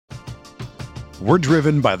We're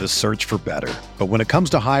driven by the search for better. But when it comes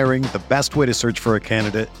to hiring, the best way to search for a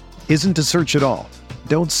candidate isn't to search at all.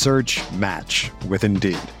 Don't search, match with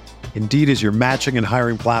Indeed. Indeed is your matching and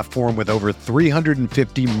hiring platform with over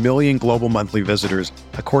 350 million global monthly visitors,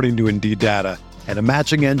 according to Indeed data, and a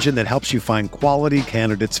matching engine that helps you find quality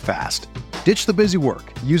candidates fast. Ditch the busy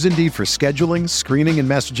work. Use Indeed for scheduling, screening, and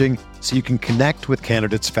messaging so you can connect with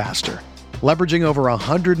candidates faster. Leveraging over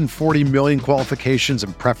 140 million qualifications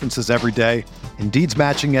and preferences every day, Indeed's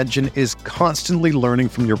matching engine is constantly learning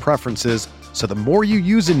from your preferences, so the more you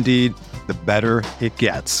use Indeed, the better it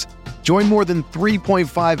gets. Join more than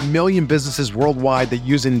 3.5 million businesses worldwide that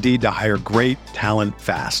use Indeed to hire great talent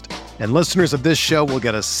fast. And listeners of this show will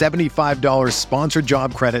get a $75 sponsored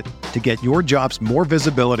job credit to get your jobs more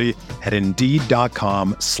visibility at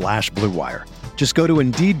Indeed.com/Blue Wire. Just go to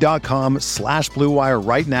Indeed.com/Blue Wire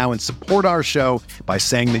right now and support our show by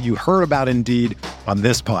saying that you heard about Indeed on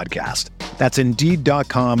this podcast. That's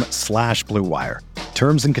Indeed.com/Blue Wire.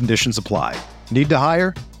 Terms and conditions apply. Need to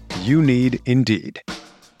hire? You need Indeed.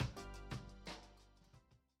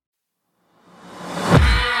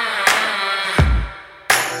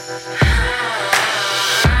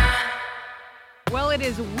 Well, it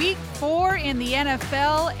is week 4 in the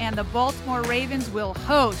NFL, and the Baltimore Ravens will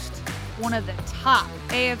host one of the top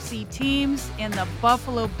AFC teams in the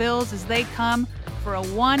Buffalo Bills as they come for a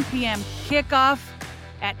 1 p.m. kickoff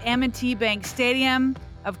at M&T Bank Stadium.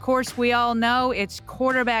 Of course, we all know it's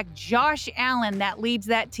quarterback Josh Allen that leads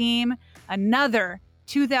that team, another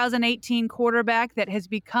 2018 quarterback that has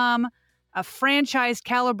become a franchise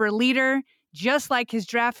caliber leader, just like his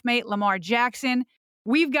draft mate Lamar Jackson.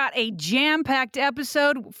 We've got a jam-packed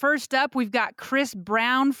episode. First up, we've got Chris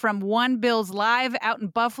Brown from One Bills Live out in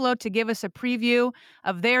Buffalo to give us a preview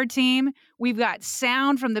of their team. We've got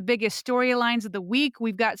sound from the biggest storylines of the week.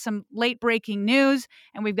 We've got some late-breaking news,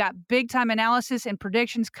 and we've got big-time analysis and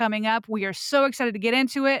predictions coming up. We are so excited to get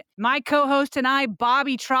into it. My co-host and I,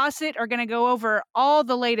 Bobby Trossett, are going to go over all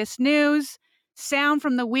the latest news, sound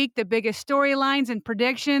from the week, the biggest storylines and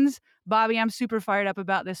predictions. Bobby, I'm super fired up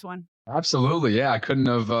about this one. Absolutely. Yeah. I couldn't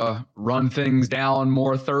have run things down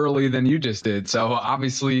more thoroughly than you just did. So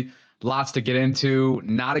obviously lots to get into.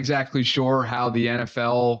 Not exactly sure how the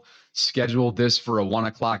NFL scheduled this for a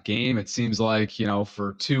 1:00 game. It seems like,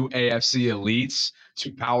 for two AFC elites,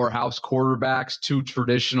 two powerhouse quarterbacks, two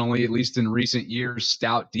traditionally, at least in recent years,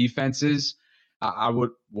 stout defenses. I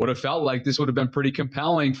would have felt like this would have been pretty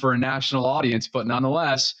compelling for a national audience, but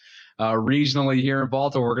nonetheless, regionally here in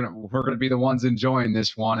Baltimore, we're gonna be the ones enjoying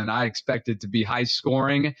this one, and I expect it to be high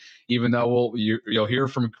scoring. Even though you'll hear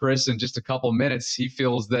from Chris in just a couple minutes, he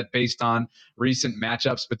feels that based on recent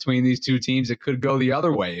matchups between these two teams, it could go the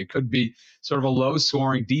other way. It could be sort of a low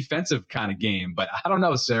scoring defensive kind of game. But I don't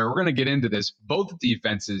know, Sarah. We're gonna get into this. Both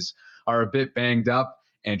defenses are a bit banged up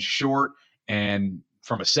and short, and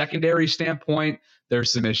from a secondary standpoint,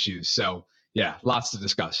 there's some issues. So yeah, lots to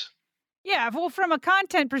discuss. Yeah, well, from a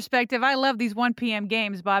content perspective, I love these 1 p.m.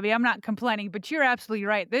 games, Bobby. I'm not complaining, but you're absolutely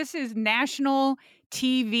right. This is national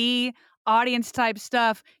TV audience type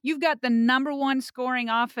stuff. You've got the number 1 scoring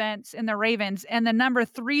offense in the Ravens and the number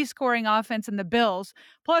 3 scoring offense in the Bills.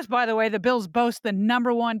 Plus, by the way, the Bills boast the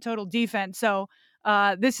number 1 total defense. So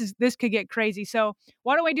this could get crazy. So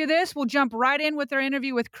why don't we do this? We'll jump right in with our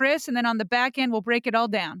interview with Chris, and then on the back end, we'll break it all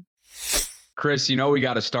down. Chris, we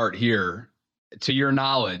got to start here. To your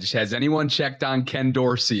knowledge, has anyone checked on Ken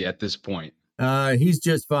Dorsey at this point? He's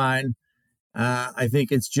just fine. I think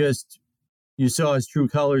it's just, you saw his true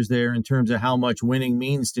colors there in terms of how much winning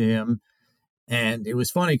means to him. And it was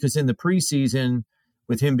funny because in the preseason,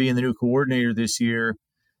 with him being the new coordinator this year,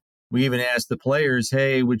 we even asked the players,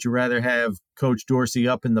 hey, would you rather have Coach Dorsey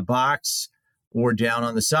up in the box or down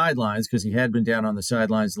on the sidelines? Because he had been down on the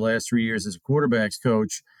sidelines the last 3 years as a quarterback's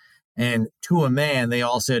coach. And to a man, they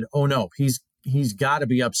all said, oh, no, he's got to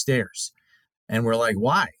be upstairs. And we're like,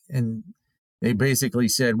 why? And they basically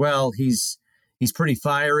said, well, he's pretty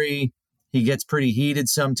fiery. He gets pretty heated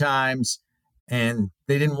sometimes. And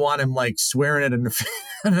they didn't want him like swearing at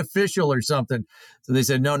an official or something. So they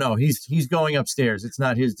said, no, he's going upstairs. It's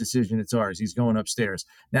not his decision. It's ours. He's going upstairs.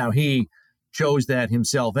 Now, he chose that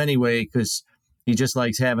himself anyway, because he just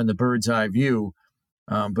likes having the bird's eye view.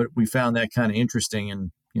 But we found that kind of interesting.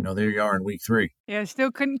 And there you are in week 3. Yeah, still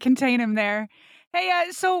couldn't contain him there. Hey,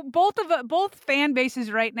 so both fan bases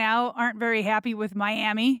right now aren't very happy with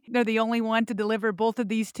Miami. They're the only one to deliver both of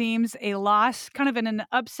these teams a loss, kind of in an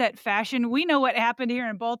upset fashion. We know what happened here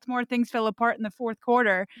in Baltimore. Things fell apart in the fourth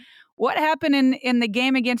quarter. What happened in the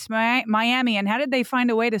game against Miami, and how did they find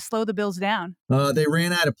a way to slow the Bills down? They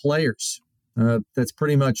ran out of players. That's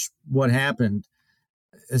pretty much what happened.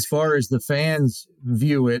 As far as the fans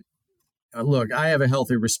view it, look, I have a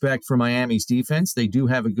healthy respect for Miami's defense. They do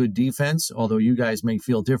have a good defense, although you guys may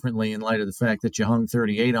feel differently in light of the fact that you hung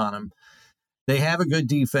 38 on them. They have a good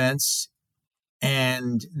defense,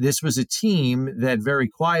 and this was a team that very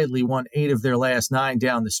quietly won 8 of their last 9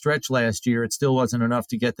 down the stretch last year. It still wasn't enough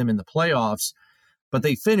to get them in the playoffs, but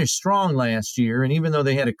they finished strong last year, and even though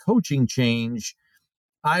they had a coaching change,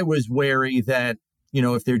 I was wary that,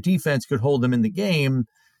 if their defense could hold them in the game,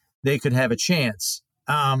 they could have a chance.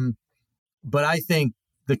 But I think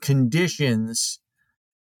the conditions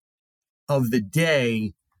of the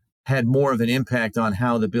day had more of an impact on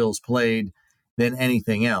how the Bills played than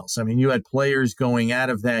anything else. I mean, you had players going out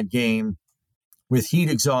of that game with heat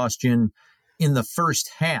exhaustion in the first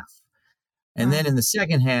half. And then in the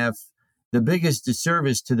second half, the biggest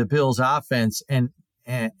disservice to the Bills offense and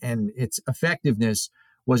its effectiveness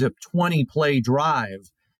was a 20-play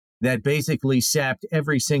drive that basically sapped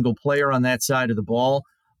every single player on that side of the ball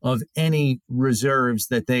of any reserves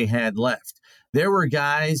that they had left. There were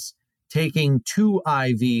guys taking 2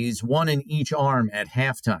 IVs, 1 in each arm at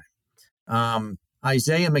halftime.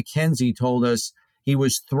 Isaiah McKenzie told us he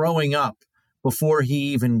was throwing up before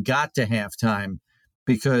he even got to halftime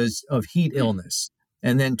because of heat illness,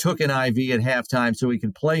 and then took an IV at halftime so he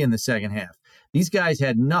could play in the second half. These guys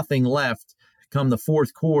had nothing left come the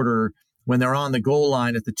fourth quarter when they're on the goal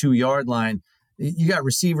line at the 2-yard line. You got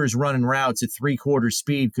receivers running routes at 3/4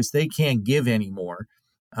 speed because they can't give anymore.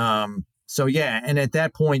 And at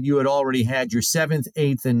that point, you had already had your 7th,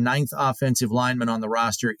 8th, and 9th offensive linemen on the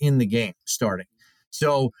roster in the game starting.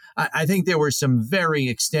 So I think there were some very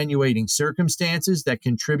extenuating circumstances that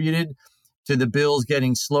contributed to the Bills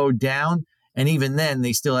getting slowed down. And even then,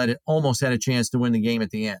 they still almost had a chance to win the game at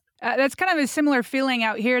the end. That's kind of a similar feeling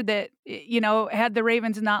out here that, had the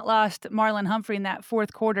Ravens not lost Marlon Humphrey in that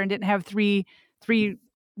fourth quarter and didn't have three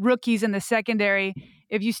rookies in the secondary,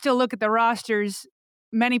 if you still look at the rosters,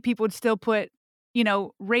 many people would still put,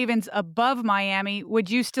 Ravens above Miami. Would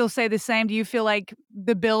you still say the same? Do you feel like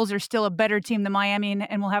the Bills are still a better team than Miami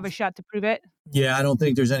and will have a shot to prove it? Yeah, I don't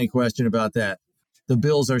think there's any question about that. The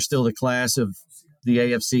Bills are still the class of the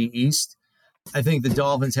AFC East. I think the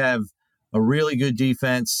Dolphins have a really good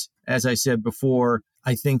defense. As I said before,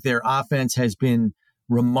 I think their offense has been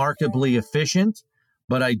remarkably efficient,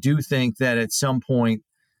 but I do think that at some point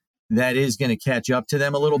that is going to catch up to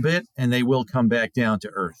them a little bit, and they will come back down to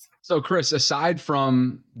earth. So, Chris, aside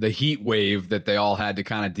from the heat wave that they all had to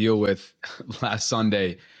kind of deal with last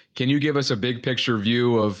Sunday, can you give us a big picture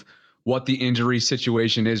view of what the injury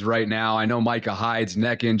situation is right now? I know Micah Hyde's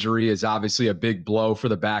neck injury is obviously a big blow for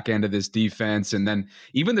the back end of this defense. And then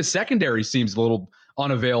even the secondary seems a little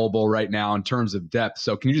unavailable right now in terms of depth.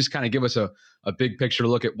 So can you just kind of give us a big picture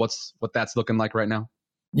look at what that's looking like right now?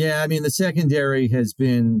 Yeah, I mean, the secondary has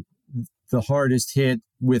been the hardest hit,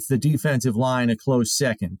 with the defensive line a close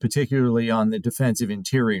second, particularly on the defensive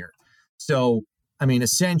interior. So, I mean,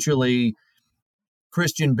 essentially,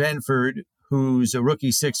 Christian Benford, who's a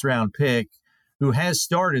rookie 6th-round pick, who has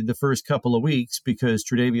started the first couple of weeks because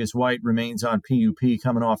Tre'Davious White remains on PUP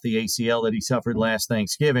coming off the ACL that he suffered last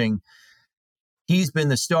Thanksgiving. He's been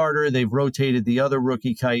the starter. They've rotated the other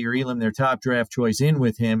rookie, Kaiir Elam, their top draft choice, in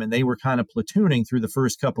with him, and they were kind of platooning through the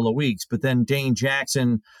first couple of weeks. But then Dane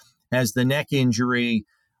Jackson has the neck injury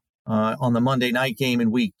on the Monday night game in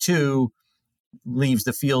week 2, leaves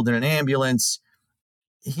the field in an ambulance.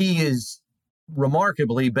 He is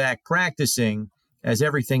remarkably back practicing as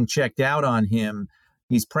everything checked out on him.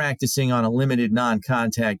 He's practicing on a limited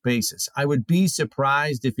non-contact basis. I would be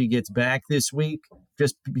surprised if he gets back this week,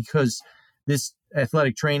 just because this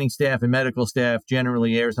athletic training staff and medical staff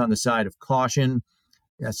generally errs on the side of caution.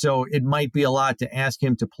 So it might be a lot to ask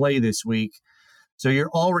him to play this week. So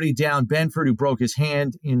you're already down. Benford, who broke his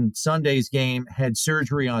hand in Sunday's game, had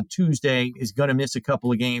surgery on Tuesday, is going to miss a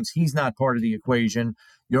couple of games. He's not part of the equation.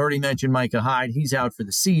 You already mentioned Micah Hyde. He's out for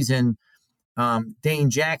the season.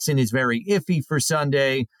 Dane Jackson is very iffy for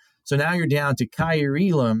Sunday. So now you're down to Kaiir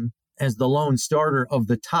Elam as the lone starter of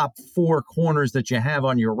the top 4 corners that you have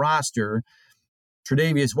on your roster.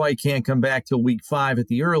 Tre'Davious White can't come back till week 5 at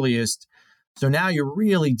the earliest. So now you're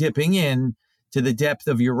really dipping in to the depth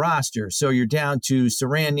of your roster. So you're down to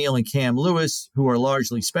Siran Neal and Cam Lewis, who are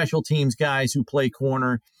largely special teams guys who play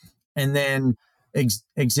corner, and then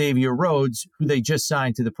Xavier Rhodes, who they just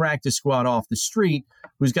signed to the practice squad off the street,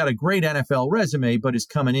 who's got a great NFL resume, but is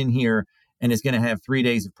coming in here and is going to have 3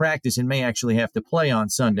 days of practice and may actually have to play on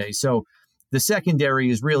Sunday. So the secondary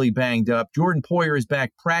is really banged up. Jordan Poyer is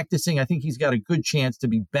back practicing. I think he's got a good chance to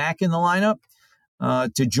be back in the lineup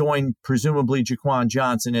to join presumably Jaquan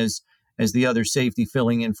Johnson as the other safety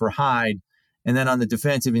filling in for Hyde. And then on the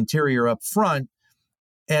defensive interior up front,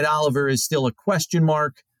 Ed Oliver is still a question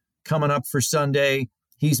mark coming up for Sunday.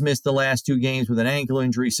 He's missed the last 2 games with an ankle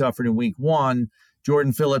injury suffered in week 1.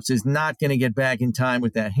 Jordan Phillips is not going to get back in time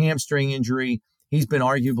with that hamstring injury. He's been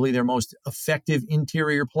arguably their most effective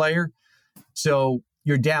interior player. So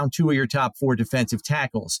you're down 2 of your top 4 defensive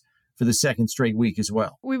tackles for the second straight week as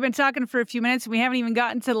well. We've been talking for a few minutes. We haven't even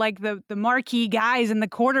gotten to like the marquee guys and the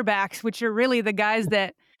quarterbacks, which are really the guys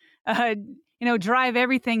that drive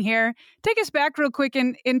everything here. Take us back real quick.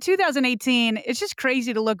 In 2018, it's just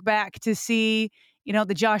crazy to look back to see,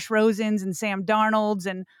 the Josh Rosens and Sam Darnolds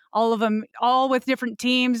and all of them, all with different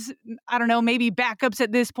teams. I don't know, maybe backups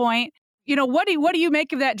at this point. What do you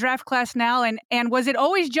make of that draft class now? And was it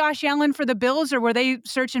always Josh Allen for the Bills, or were they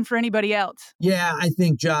searching for anybody else? Yeah, I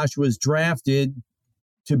think Josh was drafted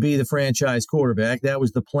to be the franchise quarterback. That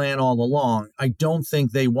was the plan all along. I don't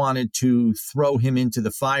think they wanted to throw him into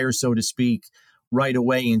the fire, so to speak, right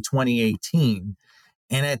away in 2018.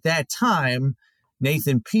 And at that time,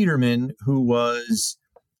 Nathan Peterman, who was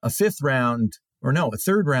a third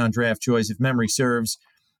round draft choice, if memory serves,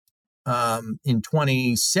 in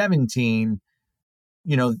 2017,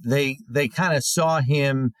 they kind of saw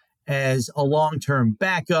him as a long-term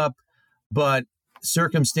backup, but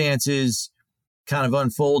circumstances kind of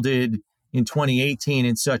unfolded in 2018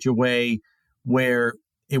 in such a way where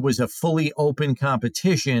it was a fully open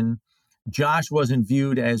competition. Josh wasn't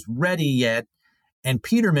viewed as ready yet, and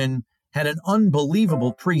Peterman had an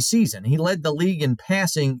unbelievable preseason. He led the league in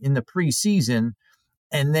passing in the preseason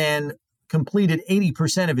and then completed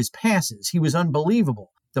 80% of his passes. He was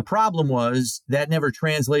unbelievable. The problem was that never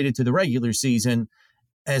translated to the regular season,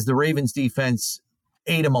 as the Ravens defense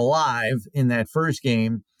ate him alive in that first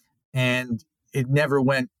game, and it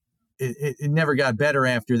never got better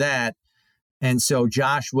after that. And so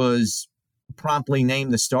Josh was promptly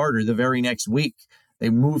named the starter the very next week. They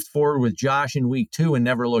moved forward with Josh in week 2 and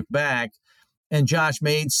never looked back. And Josh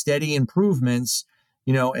made steady improvements,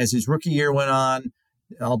 as his rookie year went on,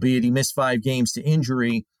 albeit he missed 5 games to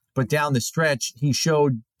injury. But down the stretch, he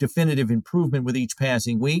showed definitive improvement with each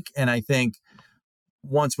passing week. And I think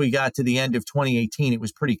once we got to the end of 2018, it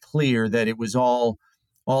was pretty clear that it was all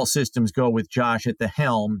systems go with Josh at the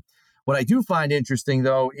helm. What I do find interesting,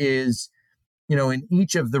 though, is, in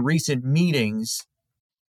each of the recent meetings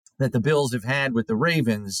that the Bills have had with the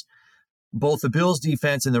Ravens, both the Bills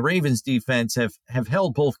defense and the Ravens defense have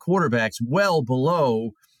held both quarterbacks well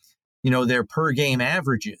below, their per game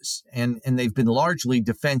averages. And they've been largely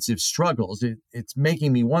defensive struggles. It's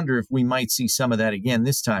making me wonder if we might see some of that again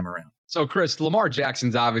this time around. So, Chris, Lamar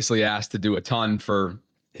Jackson's obviously asked to do a ton for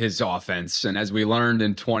his offense. And as we learned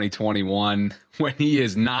in 2021, when he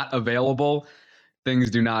is not available, things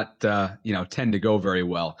do not, tend to go very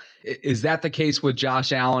well. Is that the case with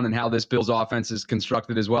Josh Allen and how this Bills offense is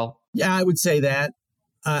constructed as well? Yeah, I would say that.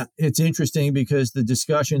 It's interesting because the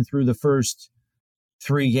discussion through the first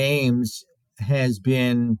 3 games has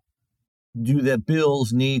been, do the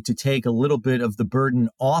Bills need to take a little bit of the burden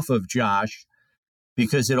off of Josh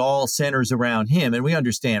because it all centers around him? And we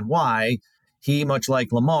understand why. He, much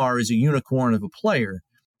like Lamar, is a unicorn of a player.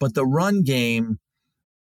 But the run game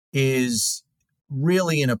is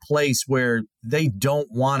really in a place where they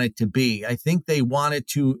don't want it to be. I think they want it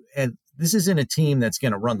to. This isn't a team that's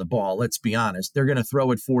going to run the ball, let's be honest. They're going to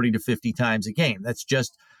throw it 40 to 50 times a game. That's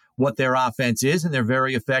just what their offense is, and they're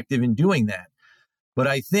very effective in doing that. But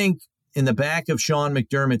I think in the back of Sean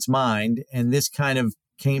McDermott's mind, and this kind of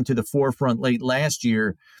came to the forefront late last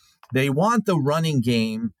year, they want the running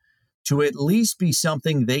game to at least be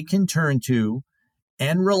something they can turn to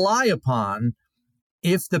and rely upon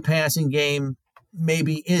if the passing game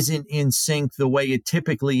maybe isn't in sync the way it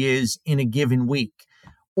typically is in a given week.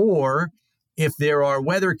 Or if there are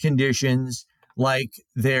weather conditions like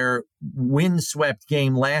their windswept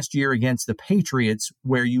game last year against the Patriots,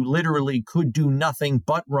 where you literally could do nothing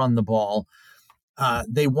but run the ball,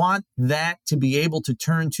 they want that to be able to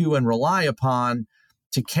turn to and rely upon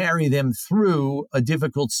to carry them through a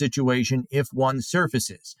difficult situation if one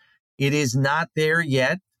surfaces. It is not there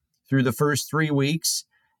yet through the first 3 weeks.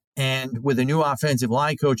 And with a new offensive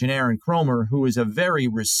line coach in Aaron Kromer, who is a very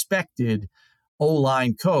respected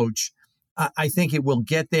O-line coach, I think it will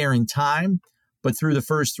get there in time. But through the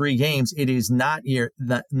first 3 games, it is not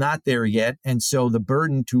there yet. And so the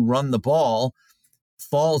burden to run the ball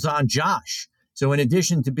falls on Josh. So in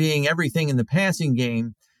addition to being everything in the passing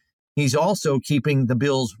game, he's also keeping the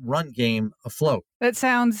Bills' run game afloat. That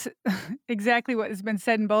sounds exactly what has been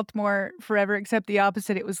said in Baltimore forever, except the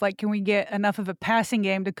opposite. It was like, can we get enough of a passing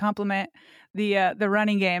game to complement the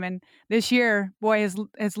running game? And this year, boy,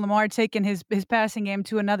 has Lamar taken his passing game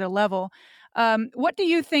to another level. What do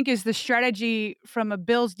you think is the strategy from a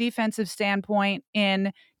Bills defensive standpoint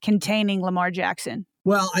in containing Lamar Jackson?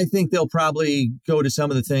 Well, I think they'll probably go to some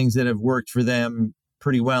of the things that have worked for them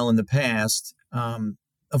pretty well in the past.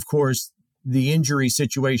 Of course, the injury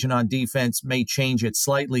situation on defense may change it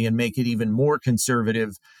slightly and make it even more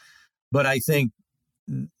conservative. But I think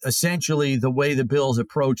essentially the way the Bills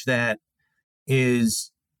approach that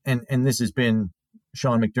is, and this has been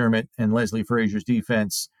Sean McDermott and Leslie Frazier's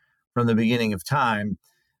defense from the beginning of time,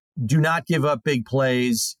 do not give up big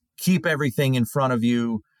plays, keep everything in front of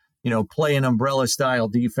you, play an umbrella style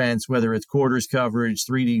defense, whether it's quarters coverage,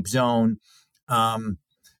 3-deep zone,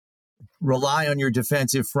 rely on your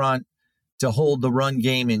defensive front to hold the run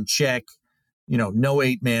game in check, no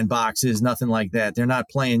 8-man boxes, nothing like that. They're not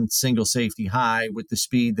playing single safety high with the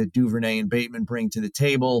speed that Duvernay and Bateman bring to the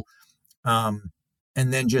table. And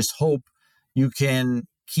then just hope you can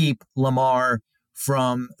keep Lamar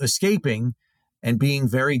from escaping and being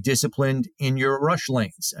very disciplined in your rush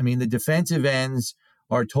lanes. I mean, the defensive ends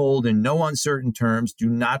are told in no uncertain terms, do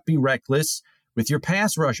not be reckless with your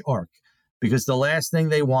pass rush arc, because the last thing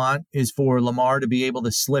they want is for Lamar to be able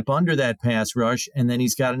to slip under that pass rush, and then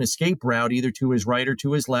he's got an escape route either to his right or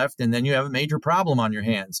to his left, and then you have a major problem on your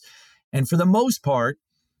hands. And for the most part,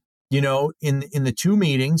 in the two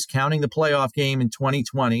meetings, counting the playoff game in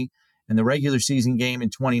 2020 and the regular season game in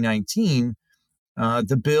 2019,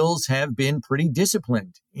 the Bills have been pretty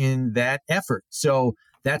disciplined in that effort. So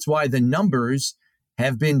that's why the numbers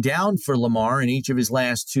have been down for Lamar in each of his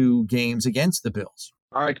last two games against the Bills.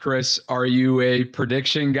 All right, Chris, are you a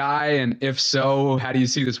prediction guy? And if so, how do you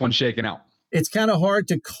see this one shaking out? It's kind of hard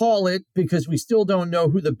to call it because we still don't know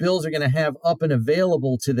who the Bills are going to have up and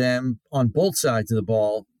available to them on both sides of the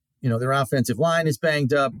ball. Their offensive line is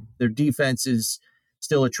banged up. Their defense is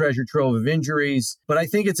still a treasure trove of injuries. But I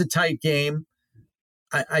think it's a tight game.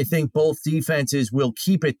 I think both defenses will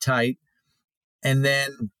keep it tight. And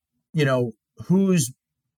then, who's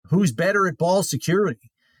better at ball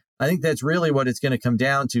security? I think that's really what it's going to come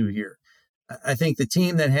down to here. I think the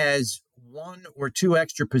team that has one or two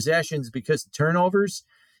extra possessions because of turnovers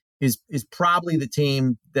is probably the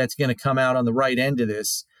team that's going to come out on the right end of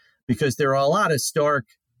this, because there are a lot of stark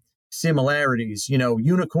similarities,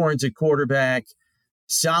 unicorns at quarterback,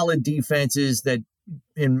 solid defenses that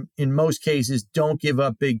in most cases don't give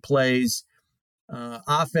up big plays,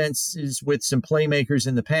 offenses with some playmakers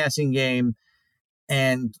in the passing game,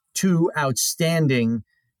 and two outstanding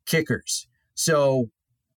kickers. So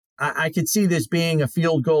I could see this being a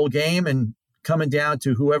field goal game and coming down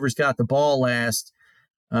to whoever's got the ball last.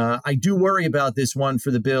 I do worry about this one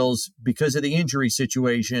for the Bills because of the injury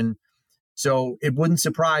situation. So it wouldn't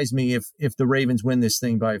surprise me if the Ravens win this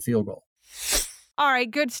thing by a field goal. All right,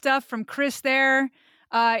 good stuff from Chris there.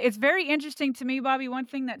 It's very interesting to me, Bobby. One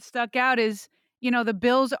thing that stuck out is, the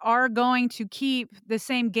Bills are going to keep the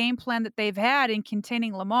same game plan that they've had in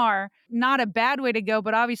containing Lamar. Not a bad way to go,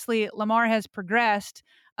 but obviously Lamar has progressed.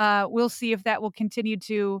 We'll see if that will continue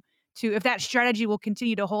if that strategy will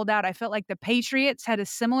continue to hold out. I felt like the Patriots had a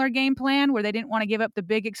similar game plan where they didn't want to give up the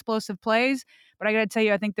big explosive plays. But I got to tell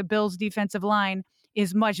you, I think the Bills' defensive line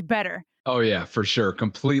is much better. Oh, yeah, for sure.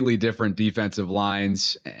 Completely different defensive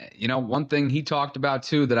lines. One thing he talked about,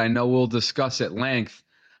 too, that I know we'll discuss at length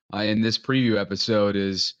in this preview episode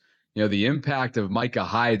is, the impact of Micah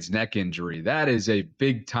Hyde's neck injury. That is a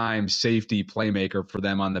big-time safety playmaker for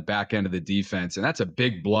them on the back end of the defense, and that's a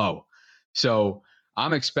big blow. So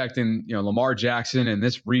I'm expecting, Lamar Jackson and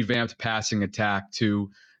this revamped passing attack to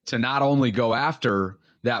not only go after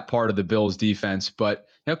that part of the Bills defense, but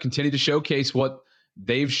continue to showcase what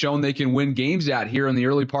they've shown they can win games at here in the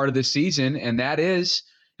early part of this season, and that is,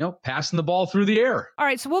 passing the ball through the air. All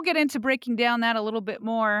right, so we'll get into breaking down that a little bit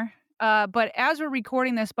more. But as we're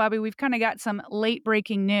recording this, Bobby, we've kind of got some late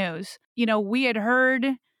breaking news. We had heard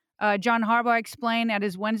John Harbaugh explain at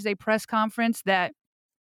his Wednesday press conference that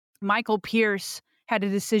Michael Pierce had a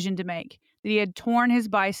decision to make, that he had torn his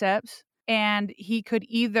biceps and he could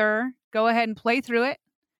either go ahead and play through it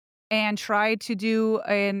and try to do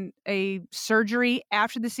a surgery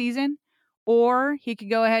after the season, or he could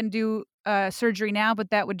go ahead and do surgery now,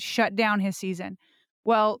 but that would shut down his season.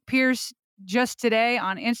 Well, Pierce just today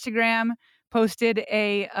on Instagram posted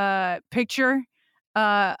a picture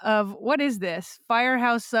of, what is this?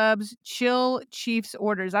 Firehouse Subs, chill Chiefs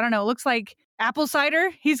orders. I don't know. It looks like apple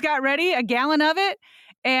cider. He's got ready, a gallon of it.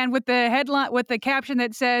 And with the headline, with the caption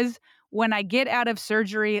that says, "When I get out of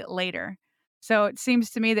surgery later." So it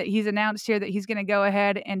seems to me that he's announced here that he's going to go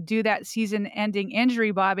ahead and do that season-ending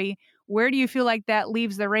injury, Bobby. Where do you feel like that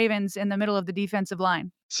leaves the Ravens in the middle of the defensive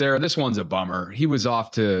line? Sarah, this one's a bummer. He was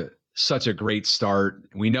off to such a great start.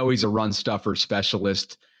 We know he's a run stuffer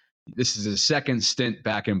specialist. This is his second stint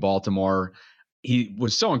back in Baltimore. He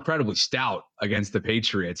was so incredibly stout against the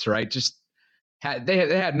Patriots, right? They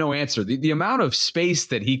had no answer. The amount of space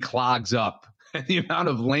that he clogs up, the amount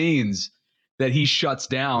of lanes that he shuts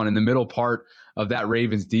down in the middle part of that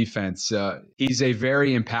Ravens defense. He's a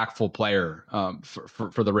very impactful player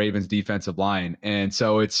for the Ravens defensive line. And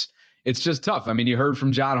so it's just tough. I mean, you heard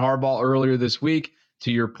from John Harbaugh earlier this week.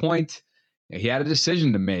 To your point, he had a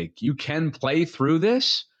decision to make. You can play through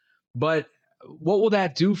this, but what will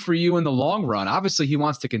that do for you in the long run? Obviously, he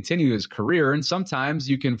wants to continue his career, and sometimes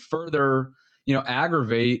you can further,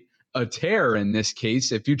 aggravate a tear in this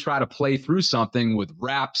case if you try to play through something with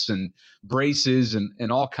wraps and braces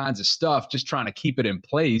and all kinds of stuff, just trying to keep it in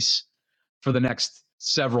place for the next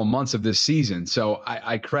several months of this season. So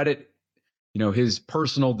I credit his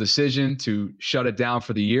personal decision to shut it down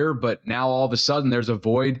for the year, but now all of a sudden there's a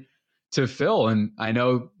void to fill. And I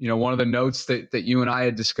know, one of the notes that you and I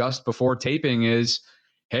had discussed before taping is,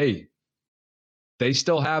 hey, they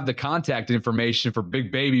still have the contact information for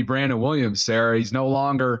big baby Brandon Williams, Sarah. He's no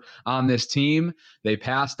longer on this team. They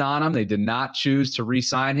passed on him. They did not choose to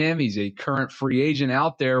re-sign him. He's a current free agent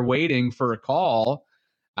out there waiting for a call.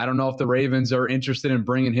 I don't know if the Ravens are interested in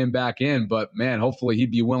bringing him back in, but man, hopefully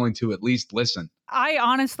he'd be willing to at least listen. I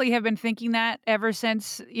honestly have been thinking that ever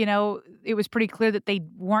since, it was pretty clear that they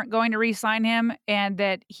weren't going to re-sign him and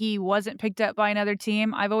that he wasn't picked up by another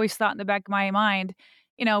team. I've always thought in the back of my mind,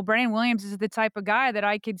 Brandon Williams is the type of guy that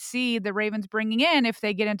I could see the Ravens bringing in if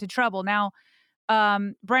they get into trouble. Now,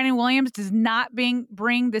 Brandon Williams does not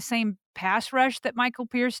bring the same pass rush that Michael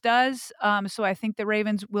Pierce does. So I think the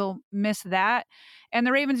Ravens will miss that. And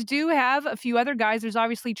the Ravens do have a few other guys. There's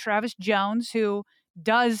obviously Travis Jones, who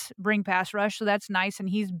does bring pass rush. So that's nice. And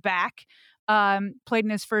he's back, played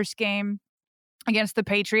in his first game against the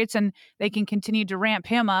Patriots, and they can continue to ramp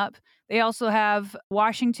him up. They also have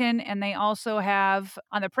Washington, and they also have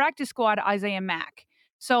on the practice squad, Isaiah Mack.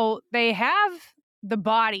 So they have the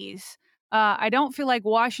bodies. I don't feel like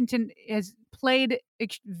Washington has played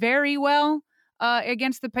very well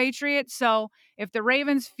against the Patriots. So if the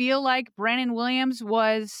Ravens feel like Brandon Williams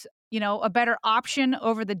was, a better option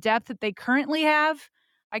over the depth that they currently have,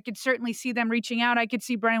 I could certainly see them reaching out. I could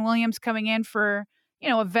see Brandon Williams coming in for,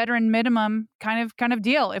 a veteran minimum kind of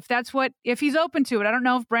deal. If he's open to it. I don't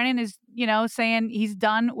know if Brandon is, saying he's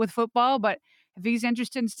done with football, but if he's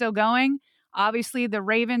interested in still going, obviously the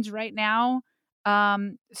Ravens right now,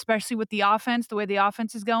 especially with the offense, the way the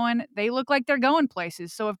offense is going, they look like they're going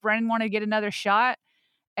places. So if Brandon wanted to get another shot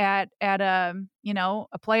at a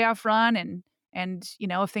playoff run and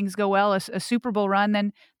if things go well, a Super Bowl run,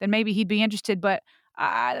 then maybe he'd be interested. But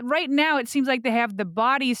right now it seems like they have the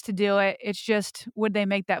bodies to do it. It's just, would they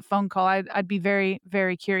make that phone call? I'd be very,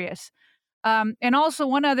 very curious. And also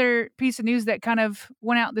one other piece of news that kind of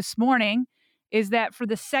went out this morning is that for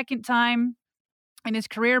the second time in his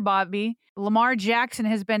career, Bobby, Lamar Jackson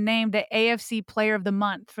has been named the AFC Player of the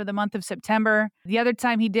Month for the month of September. The other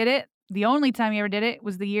time he did it, the only time he ever did it,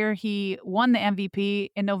 was the year he won the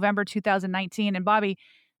MVP in November 2019. And Bobby,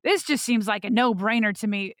 this just seems like a no-brainer to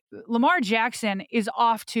me. Lamar Jackson is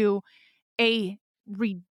off to a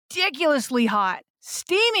ridiculously hot,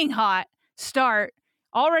 steaming hot start.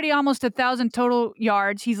 Already almost 1,000 total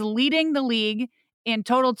yards. He's leading the league in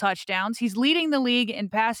total touchdowns. He's leading the league in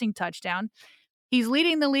passing touchdown. He's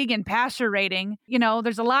leading the league in passer rating.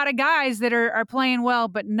 There's a lot of guys that are playing well,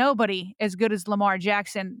 but nobody as good as Lamar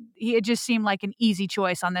Jackson. It just seemed like an easy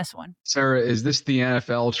choice on this one. Sarah, is this the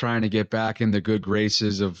NFL trying to get back in the good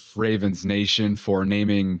graces of Ravens Nation for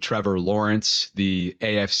naming Trevor Lawrence the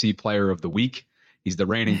AFC Player of the Week? He's the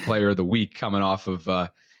reigning Player of the Week coming off of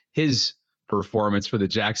his performance for the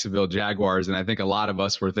Jacksonville Jaguars. And I think a lot of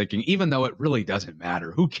us were thinking, even though it really doesn't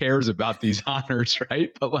matter, who cares about these honors,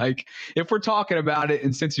 right? But if we're talking about it,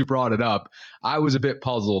 and since you brought it up, I was a bit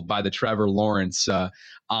puzzled by the Trevor Lawrence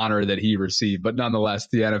honor that he received. But nonetheless,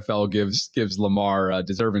 the NFL gives Lamar,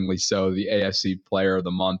 deservingly so, the AFC Player of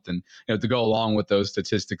the Month. And to go along with those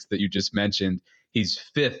statistics that you just mentioned, he's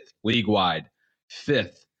fifth league-wide,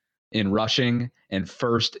 fifth in rushing, and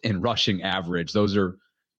first in rushing average. Those are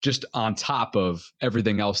just on top of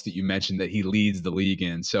everything else that you mentioned that he leads the league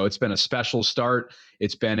in. So it's been a special start.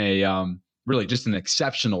 It's been a really just an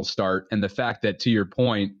exceptional start. And the fact that, to your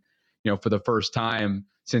point, for the first time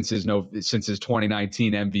since his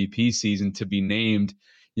 2019 MVP season, to be named,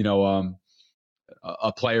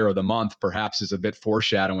 a Player of the Month perhaps is a bit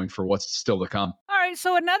foreshadowing for what's still to come. All right.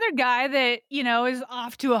 So another guy that, is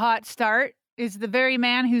off to a hot start is the very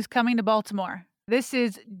man who's coming to Baltimore. This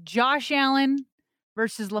is Josh Allen,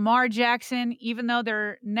 versus Lamar Jackson, even though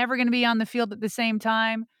they're never going to be on the field at the same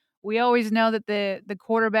time. We always know that the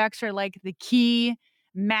quarterbacks are like the key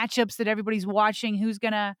matchups that everybody's watching, who's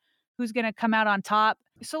gonna come out on top.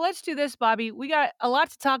 So let's do this, Bobby. We got a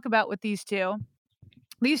lot to talk about with these two.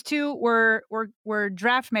 These two were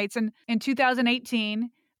draft mates in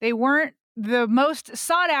 2018. They weren't the most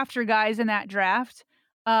sought after guys in that draft,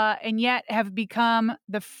 and yet have become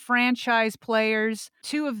the franchise players,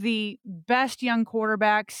 two of the best young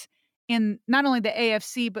quarterbacks in not only the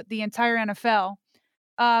AFC, but the entire NFL.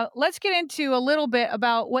 Let's get into a little bit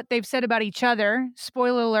about what they've said about each other.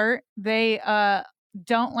 Spoiler alert, they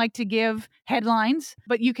don't like to give headlines,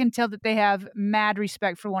 but you can tell that they have mad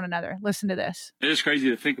respect for one another. Listen to this. It is crazy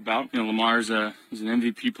to think about. Lamar's is an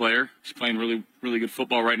MVP player. He's playing really, really good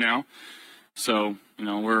football right now. So,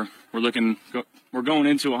 we're going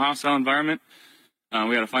into a hostile environment.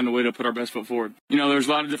 We got to find a way to put our best foot forward. There's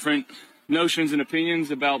a lot of different notions and opinions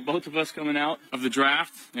about both of us coming out of the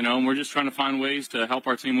draft, and we're just trying to find ways to help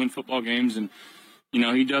our team win football games. And,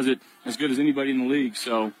 he does it as good as anybody in the league.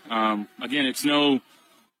 So, again, it's no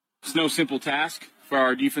simple task for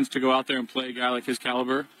our defense to go out there and play a guy like his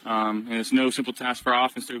caliber. And it's no simple task for our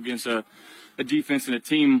offense to go against a defense and a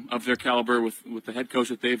team of their caliber with the head coach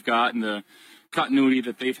that they've got and the continuity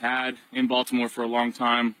that they've had in Baltimore for a long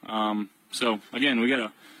time. So, again, we got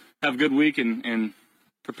to have a good week and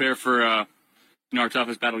prepare for our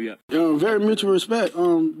toughest battle yet. Very mutual respect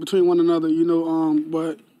between one another,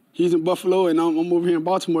 but he's in Buffalo and I'm over here in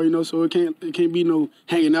Baltimore, so it can't be no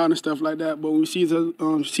hanging out and stuff like that. But when we see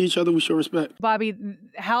each other, we show respect. Bobby,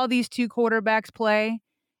 how these two quarterbacks play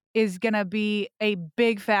is going to be a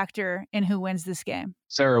big factor in who wins this game.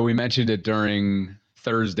 Sarah, we mentioned it during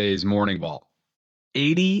Thursday's morning ball.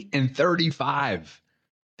 80-35.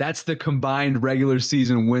 That's the combined regular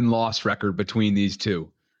season win-loss record between these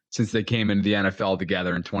two since they came into the NFL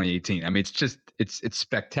together in 2018. I mean, it's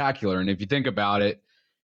spectacular. And if you think about it,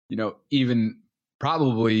 even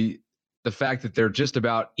probably the fact that they're just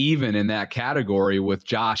about even in that category with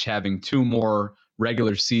Josh having two more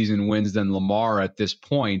regular season wins than Lamar at this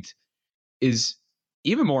point is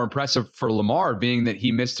even more impressive for Lamar, being that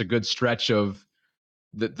he missed a good stretch of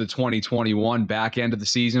the 2021 back end of the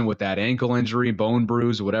season with that ankle injury, bone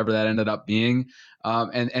bruise, whatever that ended up being.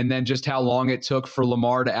 And then just how long it took for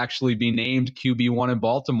Lamar to actually be named QB1 in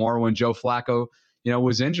Baltimore when Joe Flacco,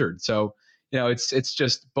 was injured. So, it's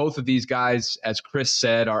just both of these guys, as Chris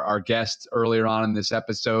said, our guest earlier on in this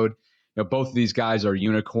episode, both of these guys are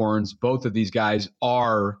unicorns. Both of these guys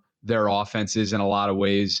are their offenses in a lot of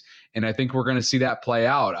ways. And I think we're going to see that play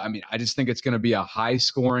out. I mean, I just think it's going to be a high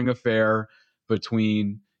scoring affair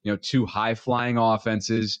between, two high flying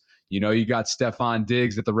offenses. You got Stephon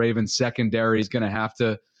Diggs that the Ravens secondary is going to have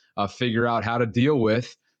to figure out how to deal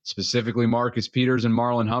with. Specifically Marcus Peters and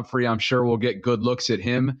Marlon Humphrey. I'm sure we'll get good looks at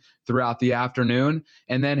him throughout the afternoon.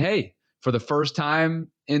 And then, hey, for the first time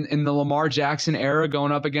in the Lamar Jackson era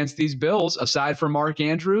going up against these Bills, aside from Mark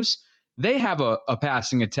Andrews, they have a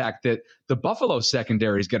passing attack that the Buffalo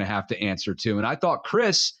secondary is going to have to answer to. And I thought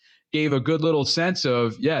Chris gave a good little sense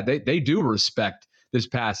of, they do respect this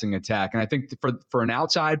passing attack. And I think for an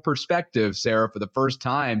outside perspective, Sarah, for the first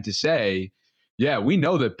time to say, we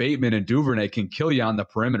know that Bateman and Duvernay can kill you on the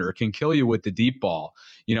perimeter, can kill you with the deep ball,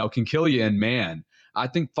 can kill you in man. I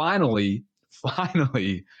think finally,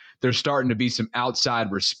 there's starting to be some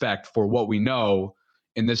outside respect for what we know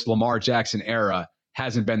in this Lamar Jackson era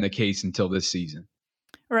hasn't been the case until this season.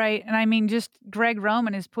 Right. And I mean, just Greg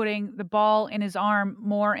Roman is putting the ball in his arm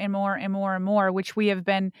more and more and more and more, which we have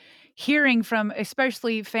been hearing from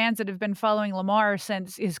especially fans that have been following Lamar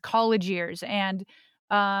since his college years. And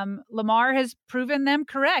Lamar has proven them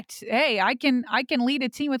correct. Hey, I can lead a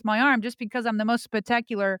team with my arm just because I'm the most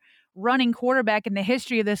spectacular running quarterback in the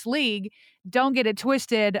history of this league. Don't get it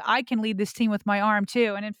twisted. I can lead this team with my arm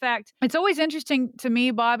too. And in fact, it's always interesting to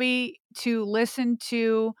me, Bobby, to listen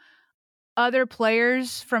to other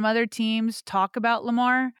players from other teams talk about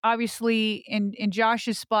Lamar. Obviously, in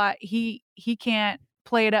Josh's spot, he can't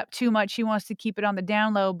play it up too much. He wants to keep it on the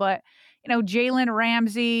down low. But, Jalen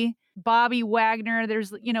Ramsey, Bobby Wagner,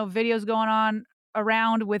 there's, videos going on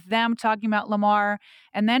around with them talking about Lamar.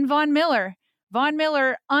 And then Von Miller,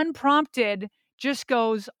 unprompted, just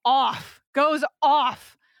goes off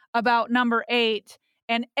about number 8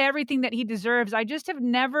 and everything that he deserves. I just have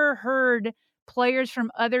never heard players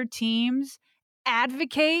from other teams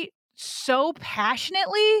advocate so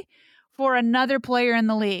passionately for another player in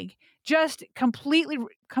the league. Just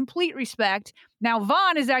complete respect. Now,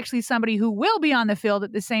 Von is actually somebody who will be on the field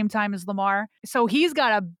at the same time as Lamar, so he's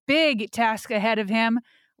got a big task ahead of him.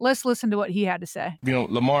 Let's listen to what he had to say.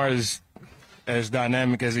 Lamar is as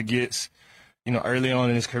dynamic as it gets. You know, early on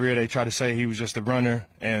in his career, they tried to say he was just a runner,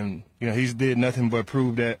 and, you know, he's did nothing but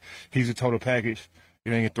prove that he's a total package.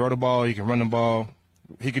 You know, he can throw the ball, he can run the ball,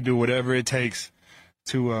 he can do whatever it takes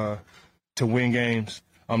to win games,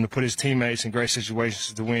 to put his teammates in great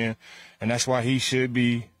situations to win, and that's why he should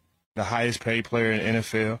be the highest paid player in the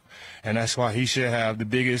NFL, and that's why he should have the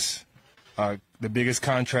biggest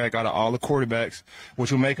contract out of all the quarterbacks,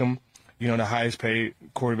 which will make him, you know, the highest paid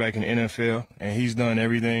quarterback in the NFL, and he's done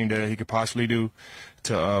everything that he could possibly do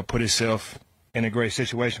to put himself in a great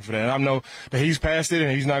situation for that. And I know that he's past it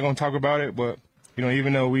and he's not going to talk about it, but, you know,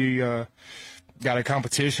 even though we got a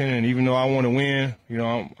competition and even though I want to win, you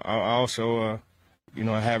know, I also, you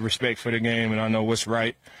know, I have respect for the game and I know what's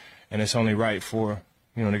right, and it's only right for,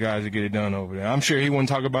 you know, the guys that get it done over there. I'm sure he wouldn't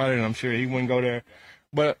talk about it, and I'm sure he wouldn't go there,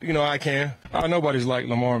 but, you know, I can. Nobody's like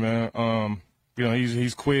Lamar, man. You know,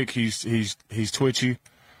 he's quick, he's twitchy.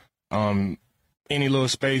 Any little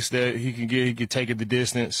space that he can get, he can take it the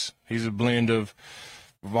distance. He's a blend of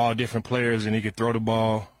all different players, and he can throw the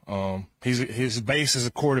ball. His base is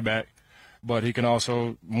a quarterback, but he can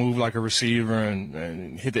also move like a receiver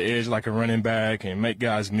and hit the edge like a running back and make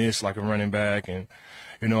guys miss like a running back and,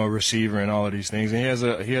 you know, a receiver and all of these things. And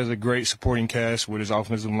he has a great supporting cast with his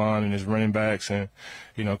offensive line and his running backs and,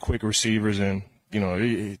 you know, quick receivers, and, you know,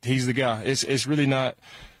 he's the guy. It's really not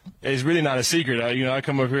a secret. You know, I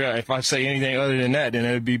come up here, if I say anything other than that, then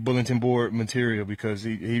it would be bulletin board material, because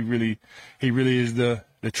he really is the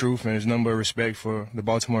truth, and there's nothing but respect for the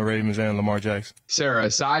Baltimore Ravens and Lamar Jackson. Sarah,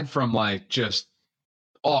 aside from like just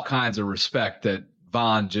all kinds of respect that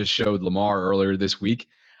Von just showed Lamar earlier this week,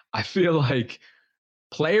 I feel like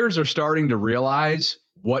players are starting to realize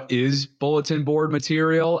what is bulletin board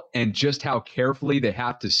material and just how carefully they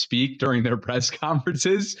have to speak during their press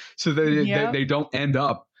conferences so that they don't end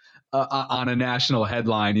up on a national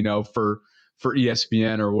headline, you know, for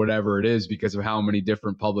ESPN or whatever it is, because of how many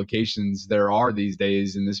different publications there are these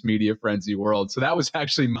days in this media frenzy world. So that was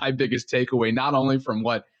actually my biggest takeaway, not only from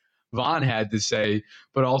what Von had to say,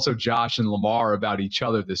 but also Josh and Lamar about each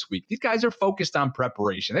other this week. These guys are focused on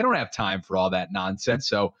preparation. They don't have time for all that nonsense.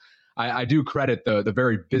 So I do credit the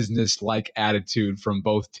very business-like attitude from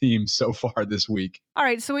both teams so far this week. All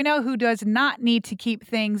right, so we know who does not need to keep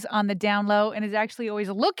things on the down low and is actually always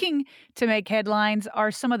looking to make headlines are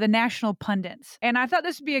some of the national pundits. And I thought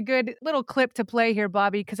this would be a good little clip to play here,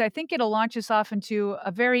 Bobby, because I think it'll launch us off into a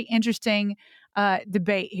very interesting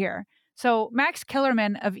debate here. So Max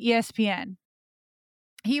Kellerman of ESPN,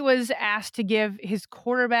 he was asked to give his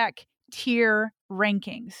quarterback tier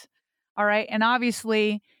rankings. All right, and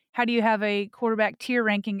obviously, how do you have a quarterback tier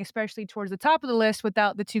ranking, especially towards the top of the list,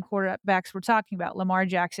 without the two quarterbacks we're talking about, Lamar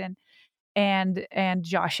Jackson and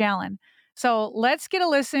Josh Allen? So let's get a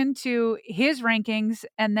listen to his rankings,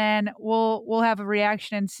 and then we'll have a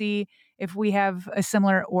reaction and see if we have a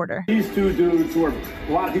similar order. These two dudes, who are,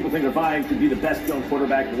 a lot of people think are vying to be the best young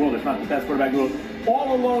quarterback in the world, if not the best quarterback in the world,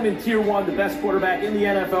 all alone in tier one, the best quarterback in the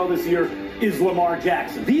NFL this year is Lamar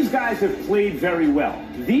Jackson. These guys have played very well.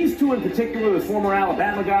 These two in particular, the former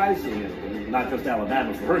Alabama guys, not just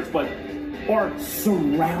Alabama for Hurts, but are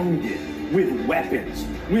surrounded with weapons.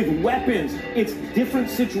 With weapons, it's a different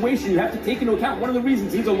situation. You have to take into account one of the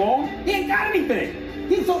reasons he's alone, he ain't got anything.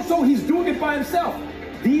 He's doing it by himself.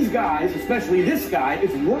 These guys, especially this guy,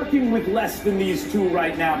 is working with less than these two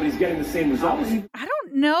right now, but he's getting the same results. I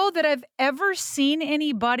don't know that I've ever seen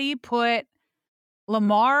anybody put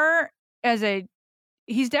Lamar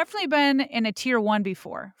he's definitely been in a tier one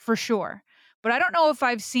before, for sure. But I don't know if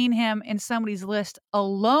I've seen him in somebody's list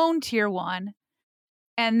alone tier one,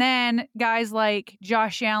 and then guys like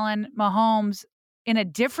Josh Allen, Mahomes in a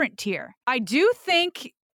different tier. I do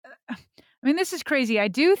think, this is crazy. I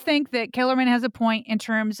do think that Kellerman has a point in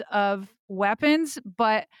terms of weapons,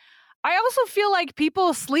 but I also feel like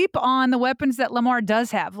people sleep on the weapons that Lamar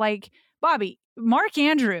does have. Like, Bobby, Mark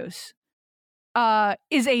Andrews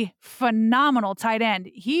is a phenomenal tight end.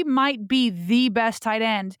 He might be the best tight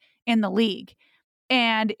end in the league.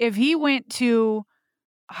 And if he went to,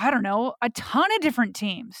 I don't know, a ton of different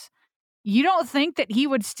teams, you don't think that he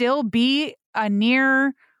would still be a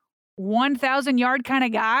near 1,000 yard kind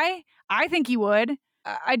of guy? I think he would.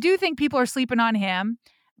 I do think people are sleeping on him.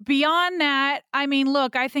 Beyond that,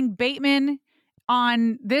 look, I think Bateman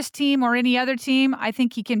on this team or any other team, I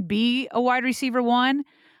think he can be a wide receiver one.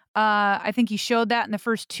 I think he showed that in the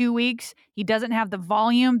first 2 weeks. He doesn't have the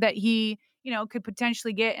volume that he, could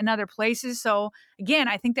potentially get in other places. So again,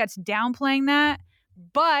 I think that's downplaying that.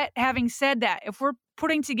 But having said that, if we're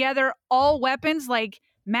putting together all weapons, like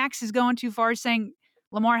Max is going too far saying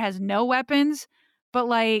Lamar has no weapons, but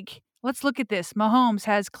like let's look at this. Mahomes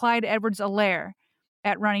has Clyde Edwards-Helaire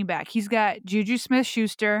at running back. He's got Juju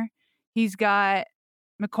Smith-Schuster. He's got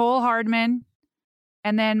Mecole Hardman,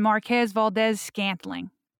 and then Marquez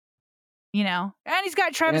Valdez-Scantling. And he's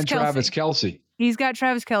got Travis Kelce. He's got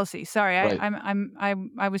Travis Kelce. Sorry, right.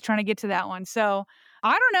 I was trying to get to that one. So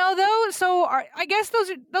I don't know though. So I guess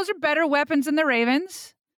those are better weapons than the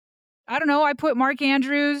Ravens. I don't know. I put Mark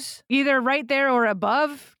Andrews either right there or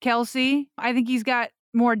above Kelce. I think he's got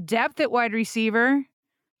more depth at wide receiver.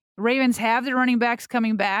 The Ravens have the running backs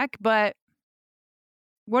coming back, but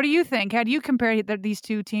what do you think? How do you compare these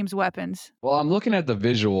two teams' weapons? Well, I'm looking at the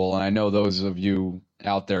visual, and I know those of you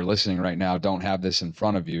out there listening right now don't have this in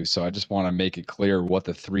front of you, so I just want to make it clear what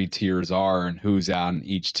the 3 tiers are and who's on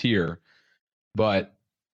each tier. But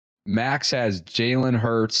Max has Jalen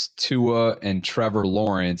Hurts, Tua, and Trevor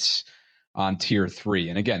Lawrence on tier 3.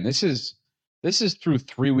 And again, this is through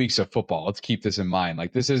 3 weeks of football. Let's keep this in mind.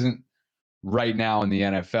 Like, this isn't right now in the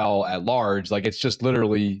NFL at large. Like, it's just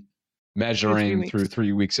literally measuring through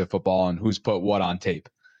 3 weeks of football and who's put what on tape.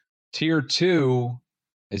 Tier 2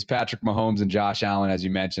 is Patrick Mahomes and Josh Allen, as you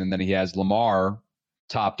mentioned. And then he has Lamar,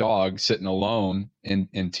 top dog, sitting alone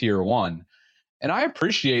in tier 1. And I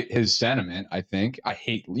appreciate his sentiment, I think.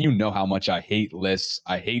 You know how much I hate lists.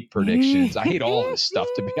 I hate predictions. I hate all this stuff,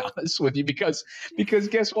 to be honest with you, because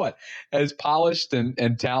guess what? As polished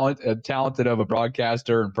and talented of a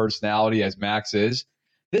broadcaster and personality as Max is,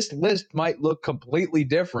 this list might look completely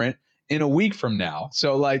different in a week from now.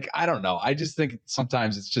 So, like, I don't know. I just think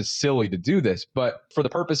sometimes it's just silly to do this. But for the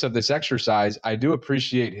purpose of this exercise, I do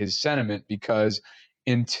appreciate his sentiment, because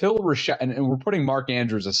until Rashad, and we're putting Mark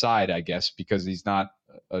Andrews aside, I guess, because he's not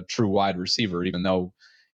a true wide receiver, even though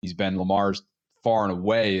he's been Lamar's far and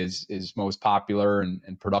away his most popular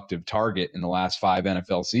and productive target in the last 5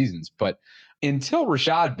 NFL seasons. But until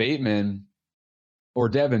Rashad Bateman or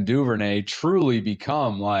Devin Duvernay truly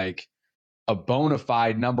become like a bona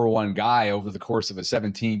fide number 1 guy over the course of a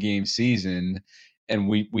 17-game season, and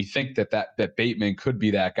we think that Bateman could be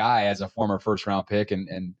that guy as a former first-round pick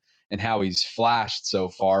and how he's flashed so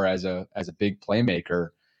far as a big playmaker,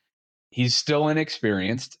 he's still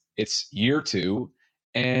inexperienced. It's year 2,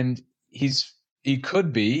 and he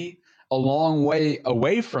could be a long way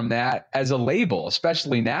away from that as a label,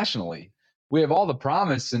 especially nationally. We have all the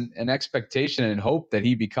promise and expectation and hope that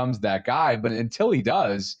he becomes that guy, but until he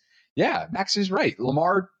does, yeah, Max is right.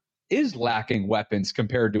 Lamar is lacking weapons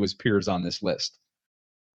compared to his peers on this list.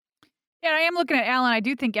 Yeah, I am looking at Allen. I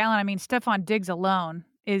do think Allen, Stephon Diggs alone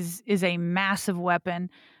is a massive weapon.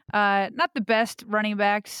 Not the best running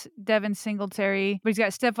backs, Devin Singletary, but he's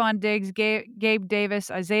got Stephon Diggs, Gabe Davis,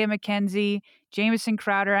 Isaiah McKenzie, Jamison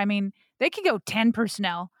Crowder. They could go 10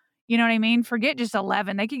 personnel. You know what I mean? Forget just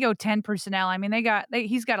 11. They could go 10 personnel.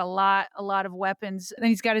 He's got a lot of weapons. Then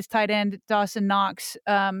he's got his tight end, Dawson Knox.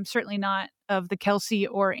 Certainly not of the Kelce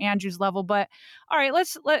or Andrews level. But all right,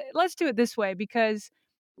 let's do it this way, because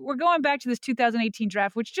we're going back to this 2018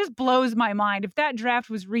 draft, which just blows my mind. If that draft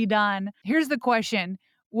was redone, here's the question.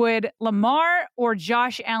 Would Lamar or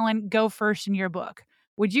Josh Allen go first in your book?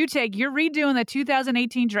 Would you you're redoing the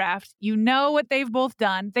 2018 draft. You know what they've both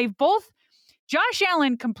done. Josh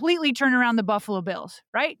Allen completely turned around the Buffalo Bills,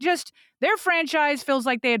 right? Just their franchise feels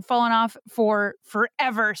like they had fallen off for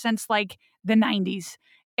forever, since like the 90s.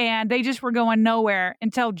 And they just were going nowhere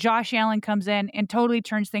until Josh Allen comes in and totally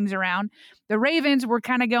turns things around. The Ravens were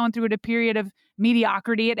kind of going through a period of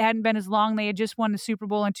mediocrity. It hadn't been as long. They had just won the Super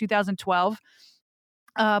Bowl in 2012.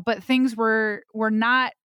 But things were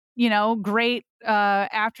not, great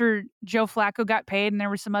after Joe Flacco got paid, and there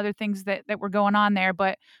were some other things that were going on there,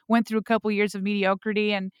 but went through a couple years of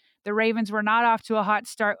mediocrity, and the Ravens were not off to a hot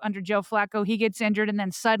start under Joe Flacco. He gets injured, and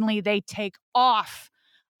then suddenly they take off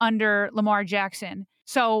under Lamar Jackson.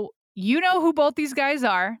 So you know who both these guys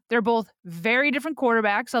are. They're both very different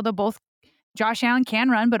quarterbacks, although Josh Allen can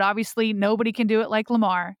run, but obviously nobody can do it like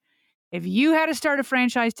Lamar. If you had to start a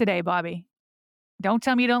franchise today, Bobby, don't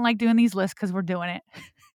tell me you don't like doing these lists, because we're doing it.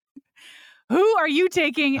 Who are you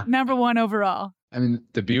taking number 1 overall?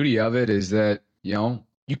 The beauty of it is that,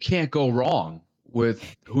 you can't go wrong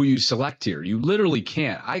with who you select here. You literally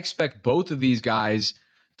can't. I expect both of these guys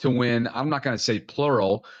to win. I'm not going to say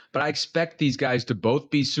plural, but I expect these guys to both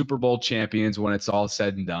be Super Bowl champions when it's all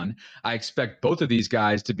said and done. I expect both of these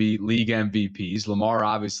guys to be league MVPs. Lamar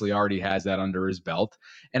obviously already has that under his belt.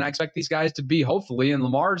 And I expect these guys to be, hopefully in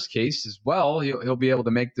Lamar's case as well, he'll be able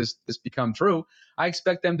to make this become true. I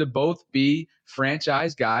expect them to both be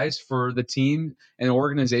franchise guys for the team and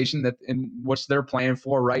organization that in which they're playing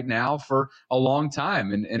for right now for a long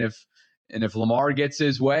time. And And if Lamar gets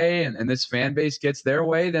his way and this fan base gets their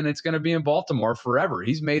way, then it's going to be in Baltimore forever.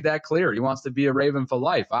 He's made that clear. He wants to be a Raven for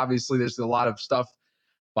life. Obviously, there's a lot of stuff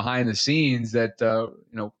behind the scenes that,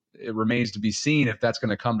 it remains to be seen if that's going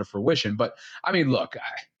to come to fruition. But, I mean, look,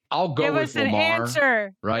 I'll go with Lamar. Give us an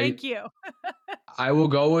answer. Right? Thank you. I will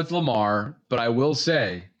go with Lamar, but I will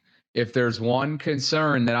say, if there's one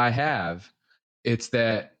concern that I have, it's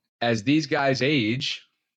that as these guys age,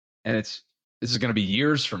 and this is going to be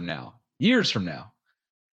years from now,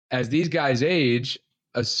 as these guys age,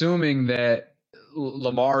 assuming that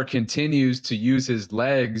Lamar continues to use his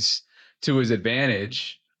legs to his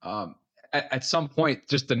advantage, at some point,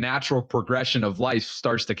 just the natural progression of life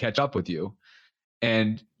starts to catch up with you,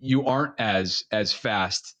 and you aren't as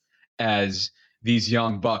fast as these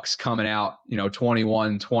young bucks coming out,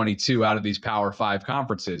 21, 22 out of these Power 5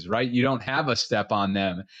 conferences, right? You don't have a step on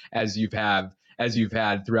them as you've had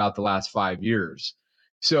throughout the last 5 years.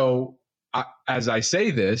 So as I say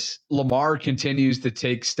this, Lamar continues to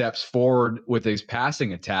take steps forward with his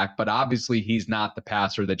passing attack, but obviously he's not the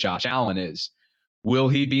passer that Josh Allen is. Will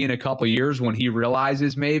he be in a couple of years when he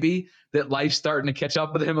realizes maybe that life's starting to catch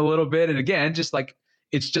up with him a little bit? And again, just like,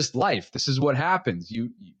 it's just life. This is what happens.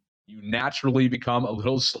 You naturally become a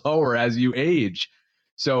little slower as you age.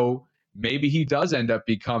 So maybe he does end up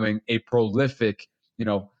becoming a prolific,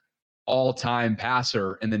 all-time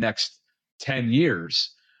passer in the next 10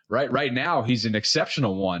 years. Right now, he's an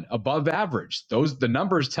exceptional one, above average. The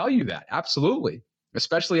numbers tell you that. Absolutely.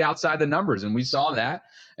 Especially outside the numbers. And we saw that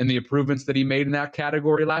and the improvements that he made in that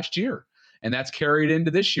category last year. And that's carried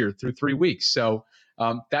into this year through 3 weeks. So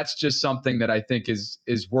that's just something that I think is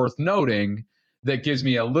worth noting, that gives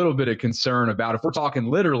me a little bit of concern about, if we're talking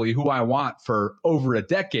literally who I want for over a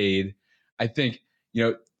decade. I think,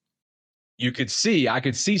 I could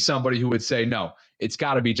see somebody who would say, no, it's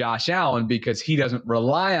got to be Josh Allen, because he doesn't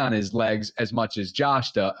rely on his legs as much as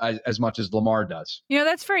as much as Lamar does.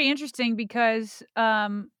 That's very interesting, because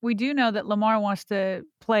we do know that Lamar wants to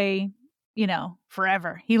play,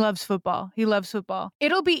 forever. He loves football.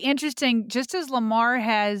 It'll be interesting, just as Lamar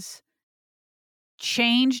has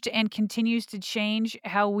changed and continues to change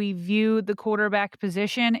how we view the quarterback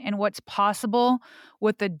position and what's possible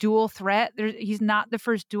with the dual threat. He's not the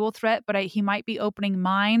first dual threat, but he might be opening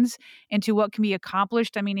minds into what can be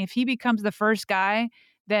accomplished. I mean, if he becomes the first guy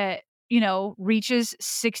that, reaches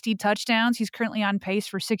 60 touchdowns, he's currently on pace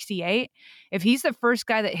for 68. If he's the first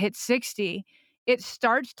guy that hits 60, it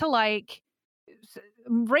starts to, like,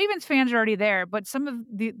 Ravens fans are already there, but some of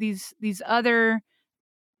these other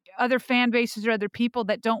fan bases or other people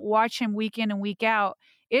that don't watch him week in and week out,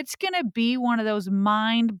 it's going to be one of those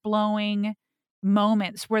mind-blowing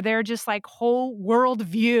moments where they're just like, whole world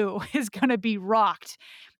view is going to be rocked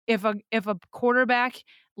if a quarterback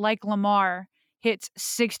like Lamar hits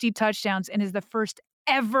 60 touchdowns and is the first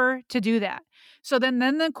ever to do that. So then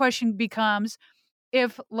the question becomes,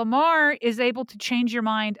 if Lamar is able to change your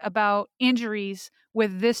mind about injuries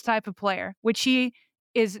with this type of player, which he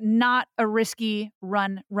is not a risky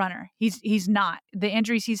runner. He's not. The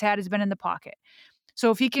injuries he's had has been in the pocket. So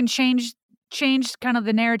if he can change kind of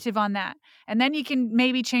the narrative on that, and then you can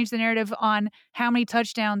maybe change the narrative on how many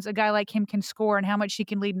touchdowns a guy like him can score and how much he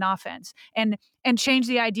can lead an offense, and change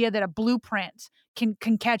the idea that a blueprint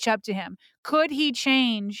can catch up to him. Could he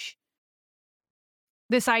change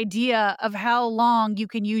this idea of how long you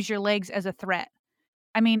can use your legs as a threat?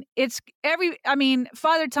 I mean,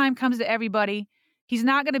 Father Time comes to everybody. He's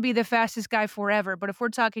not going to be the fastest guy forever, but if we're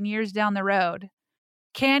talking years down the road,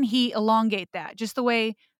 can he elongate that? Just the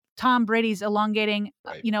way Tom Brady's elongating,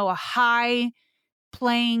 right, a high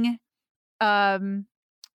playing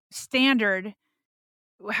standard.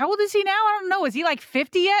 How old is he now? I don't know. Is he like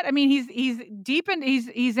 50 yet? I mean, he's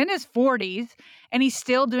in his 40s and he's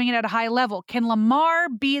still doing it at a high level. Can Lamar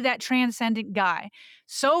be that transcendent guy?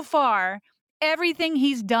 So far, everything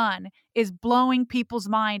he's done is blowing people's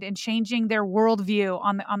mind and changing their worldview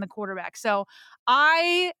on the quarterback. So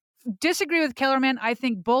I disagree with Kellerman. I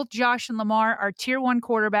think both Josh and Lamar are tier 1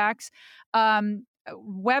 quarterbacks.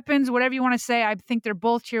 Weapons, whatever you want to say, I think they're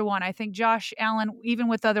both tier 1. I think Josh Allen, even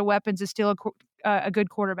with other weapons, is still a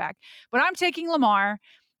good quarterback. But I'm taking Lamar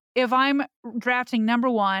if I'm drafting number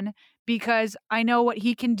 1, because I know what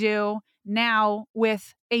he can do now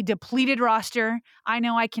with a depleted roster. I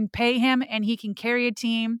know I can pay him and he can carry a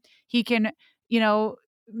team. He can,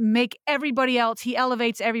 make everybody else, he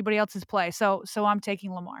elevates everybody else's play. So I'm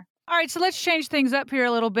taking Lamar. All right, so let's change things up here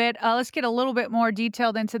a little bit. Let's get a little bit more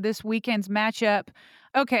detailed into this weekend's matchup.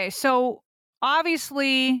 Okay, so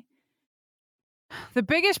obviously the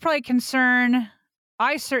biggest probably concern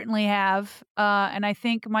I certainly have, and I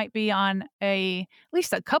think might be on at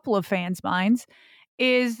least a couple of fans' minds,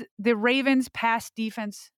 is the Ravens' pass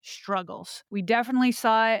defense struggles. We definitely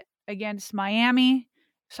saw it against Miami.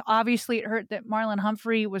 So obviously it hurt that Marlon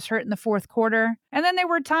Humphrey was hurt in the fourth quarter. And then there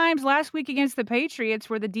were times last week against the Patriots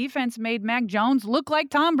where the defense made Mac Jones look like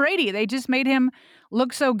Tom Brady. They just made him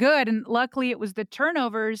look so good. And luckily it was the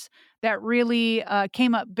turnovers that really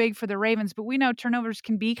came up big for the Ravens. But we know turnovers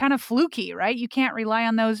can be kind of fluky, right? You can't rely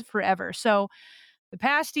on those forever. So the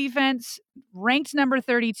pass defense ranked number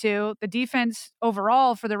 32. The defense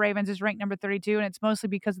overall for the Ravens is ranked number 32, and it's mostly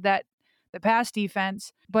because of the pass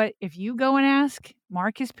defense. But if you go and ask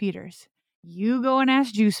Marcus Peters, you go and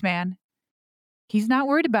ask Juice Man, he's not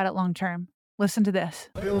worried about it long term. Listen to this.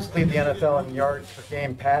 Bills lead the NFL in yards per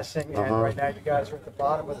game passing, and right now you guys are at the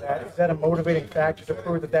bottom of that. Is that a motivating factor to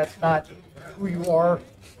prove that that's not who you are?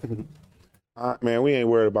 Man, we ain't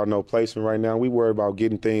worried about no placement right now. We worried about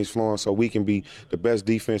getting things flowing so we can be the best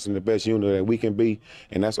defense and the best unit that we can be.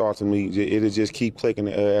 And that's ultimately, it'll just keep clicking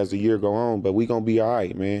as the year go on. But we going to be all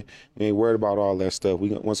right, man. We ain't worried about all that stuff.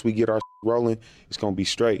 Once we get our rolling, it's going to be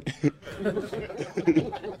straight.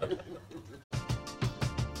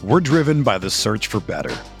 We're driven by the search for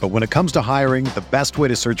better. But when it comes to hiring, the best way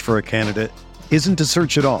to search for a candidate isn't to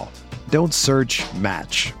search at all. Don't search,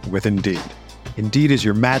 match with Indeed. Indeed is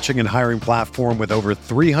your matching and hiring platform with over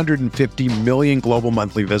 350 million global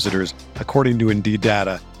monthly visitors, according to Indeed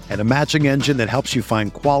data, and a matching engine that helps you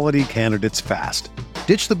find quality candidates fast.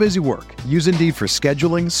 Ditch the busy work. Use Indeed for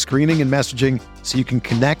scheduling, screening, and messaging so you can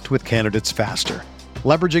connect with candidates faster.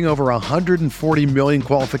 Leveraging over 140 million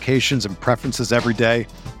qualifications and preferences every day,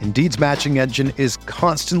 Indeed's matching engine is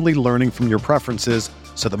constantly learning from your preferences,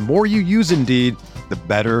 so the more you use Indeed, the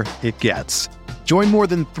better it gets. Join more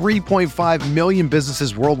than 3.5 million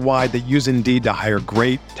businesses worldwide that use Indeed to hire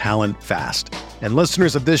great talent fast. And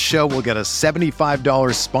listeners of this show will get a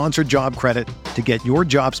 $75 sponsored job credit to get your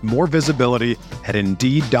jobs more visibility at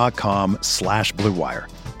Indeed.com/Blue Wire.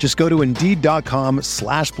 Just go to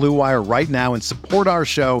Indeed.com/Blue Wire right now and support our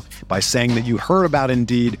show by saying that you heard about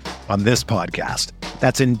Indeed on this podcast.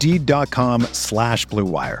 That's Indeed.com/Blue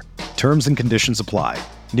Wire. Terms and conditions apply.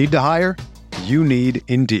 Need to hire? You need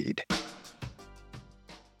Indeed.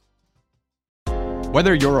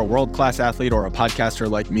 Whether you're a world-class athlete or a podcaster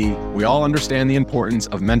like me, we all understand the importance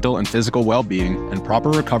of mental and physical well-being and proper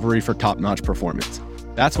recovery for top-notch performance.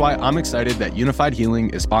 That's why I'm excited that Unified Healing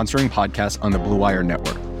is sponsoring podcasts on the Blue Wire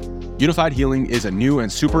Network. Unified Healing is a new and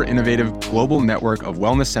super innovative global network of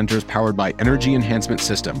wellness centers powered by Energy Enhancement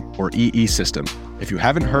System, or EE System. If you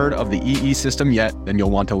haven't heard of the EE System yet, then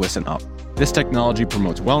you'll want to listen up. This technology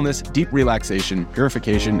promotes wellness, deep relaxation,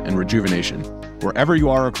 purification, and rejuvenation. Wherever you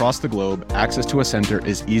are across the globe, access to a center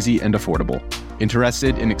is easy and affordable.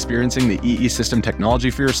 Interested in experiencing the EE System technology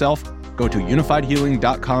for yourself? Go to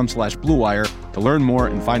unifiedhealing.com/Blue Wire to learn more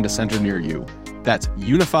and find a center near you. That's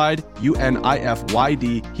unified,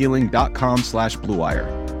 UNIFYD, healing.com/Blue Wire.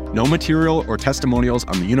 No material or testimonials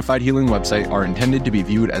on the Unified Healing website are intended to be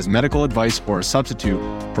viewed as medical advice or a substitute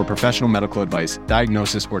for professional medical advice,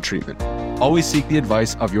 diagnosis, or treatment. Always seek the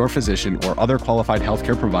advice of your physician or other qualified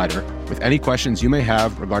healthcare provider with any questions you may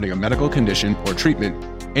have regarding a medical condition or treatment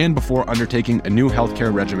and before undertaking a new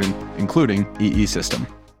healthcare regimen, including EE System.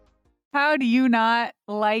 How do you not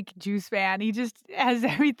like Juice Man? He just has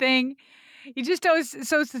everything. He just always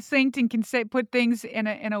so succinct and can put things in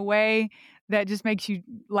a way that just makes you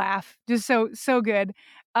laugh. Just so good.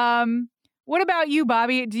 What about you,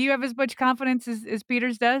 Bobby? Do you have as much confidence as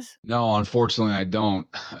Peters does? No, unfortunately, I don't.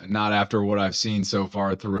 Not after what I've seen so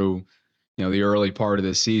far through, the early part of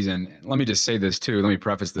this season. Let me just say this too. Let me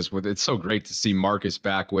preface this with, it's so great to see Marcus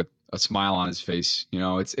back with a smile on his face.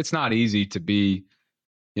 It's not easy to be,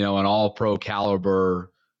 an all-pro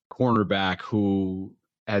caliber cornerback who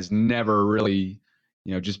has never really,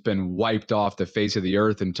 just been wiped off the face of the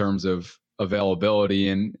earth in terms of availability,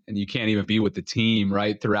 and you can't even be with the team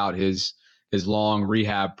right throughout his long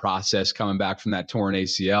rehab process coming back from that torn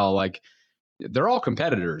ACL. Like, they're all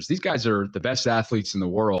competitors. These guys are the best athletes in the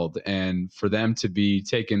world, and for them to be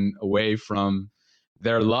taken away from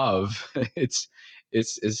their love, it's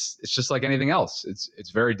just like anything else.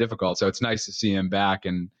 It's very difficult. So it's nice to see him back,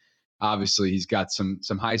 and obviously he's got some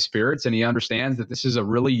high spirits, and he understands that this is a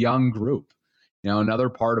really young group. Another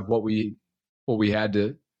part of what we had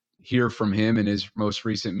to hear from him in his most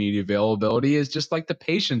recent media availability is just like the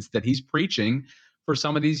patience that he's preaching for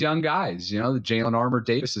some of these young guys, the Jalen Armour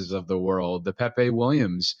Davises of the world, the Pepe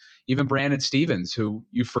Williams, even Brandon Stevens, who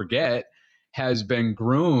you forget has been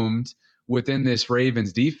groomed within this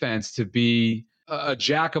Ravens defense to be a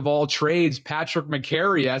jack of all trades, Patrick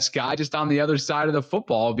McCary-esque guy just on the other side of the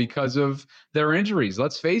football because of their injuries.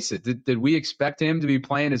 Let's face it. Did we expect him to be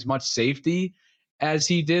playing as much safety as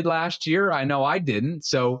he did last year? I know I didn't.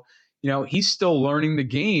 So, he's still learning the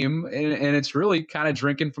game, and it's really kind of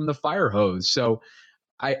drinking from the fire hose. So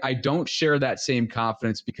I don't share that same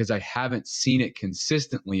confidence because I haven't seen it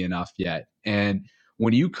consistently enough yet. And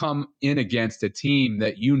when you come in against a team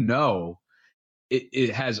that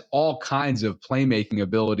it has all kinds of playmaking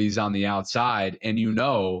abilities on the outside, and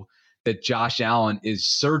that Josh Allen is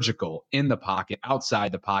surgical in the pocket,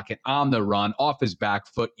 outside the pocket, on the run, off his back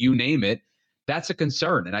foot, you name it, that's a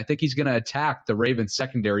concern. And I think he's going to attack the Ravens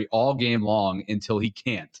secondary all game long until he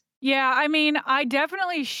can't. Yeah, I mean, I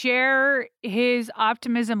definitely share his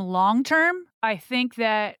optimism long term. I think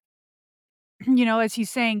that, as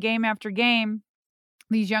he's saying, game after game,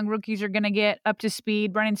 these young rookies are going to get up to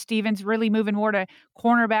speed. Brennan Stevens really moving more to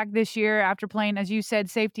cornerback this year after playing, as you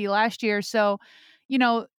said, safety last year. So,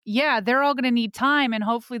 they're all going to need time, and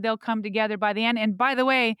hopefully they'll come together by the end. And by the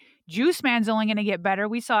way, Juice Man's only going to get better.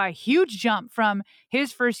 We saw a huge jump from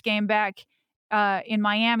his first game back in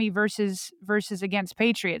Miami versus against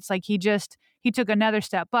Patriots. Like he took another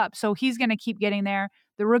step up. So he's going to keep getting there.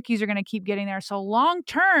 The rookies are going to keep getting there. So long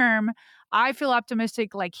term, I feel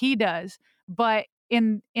optimistic like he does. But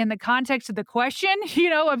in the context of the question,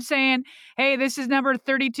 I'm saying, hey, this is number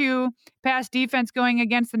 32 pass defense going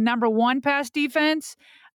against the number 1 pass defense.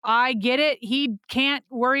 I get it. He can't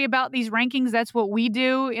worry about these rankings. That's what we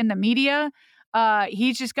do in the media.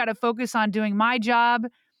 He's just got to focus on doing my job,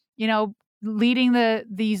 leading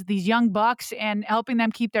these young bucks and helping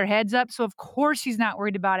them keep their heads up. So of course he's not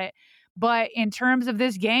worried about it. But in terms of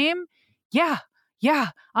this game, yeah,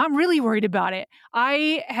 I'm really worried about it.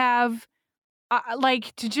 I have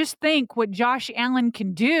to just think what Josh Allen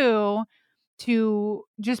can do to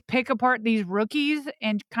just pick apart these rookies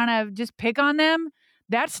and kind of just pick on them.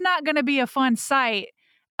 That's not going to be a fun sight.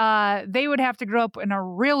 They would have to grow up in a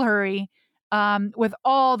real hurry with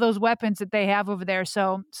all those weapons that they have over there.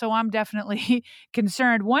 So I'm definitely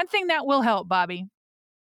concerned. One thing that will help, Bobby,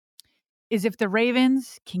 is if the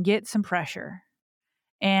Ravens can get some pressure.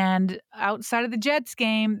 And outside of the Jets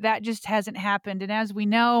game, that just hasn't happened. And as we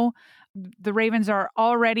know, the Ravens are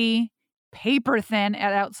already paper thin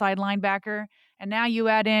at outside linebacker. And now you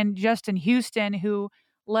add in Justin Houston, who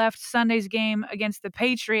left Sunday's game against the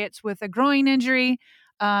Patriots with a groin injury.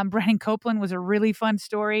 Brandon Copeland was a really fun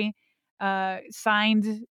story.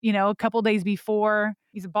 Signed, a couple days before.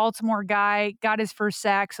 He's a Baltimore guy, got his first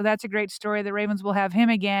sack. So that's a great story. The Ravens will have him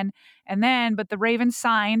again. But the Ravens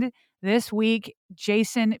signed this week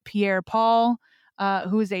Jason Pierre-Paul,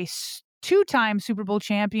 who is a 2-time Super Bowl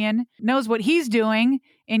champion, knows what he's doing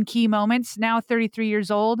in key moments, now 33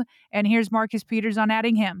 years old. And here's Marcus Peters on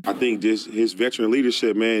adding him. I think just his veteran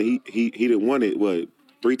leadership, man, he done won it,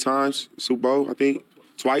 3 times, Super Bowl, I think,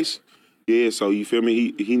 twice. Yeah, so you feel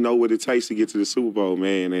me? He know what it takes to get to the Super Bowl,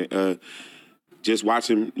 man. And just watch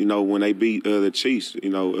him, when they beat the Chiefs,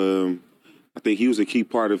 I think he was a key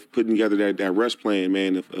part of putting together that rush plan,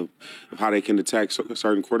 man, of how they can attack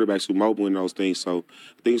certain quarterbacks who mobile and those things. So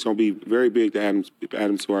I think it's going to be very big to add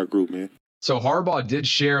him to our group, man. So Harbaugh did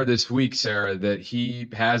share this week, Sarah, that he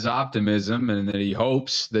has optimism and that he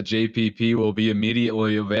hopes that JPP will be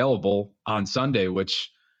immediately available on Sunday,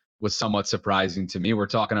 which was somewhat surprising to me. We're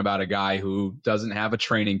talking about a guy who doesn't have a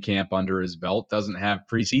training camp under his belt, doesn't have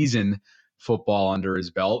preseason football under his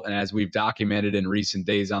belt. And as we've documented in recent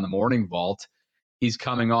days on the Morning Vault, he's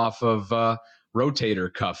coming off of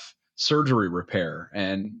rotator cuff surgery repair.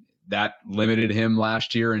 And that limited him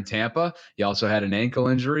last year in Tampa. He also had an ankle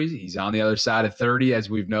injury. He's on the other side of 30, as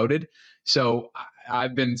we've noted. So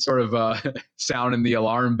I've been sort of sounding the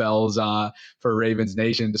alarm bells for Ravens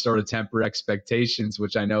Nation to sort of temper expectations,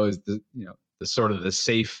 which I know is the sort of the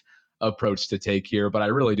safe approach to take here. But I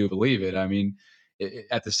really do believe it. I mean,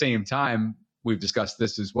 at the same time, we've discussed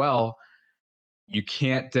this as well. You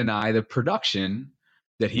can't deny the production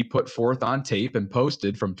that he put forth on tape and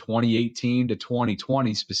posted from 2018 to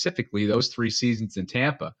 2020, specifically those 3 seasons in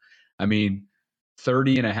Tampa. I mean,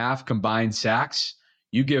 30.5 combined sacks.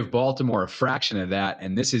 You give Baltimore a fraction of that,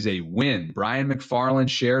 and this is a win. Brian McFarland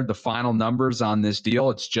shared the final numbers on this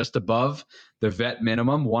deal. It's just above the vet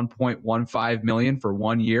minimum, $1.15 million for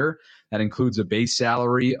 1 year. That includes a base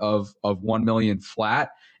salary of $1 million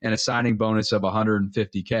flat and a signing bonus of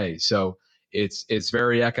 $150K. So it's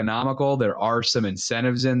very economical. There are some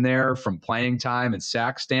incentives in there from playing time and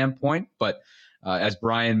sack standpoint, but as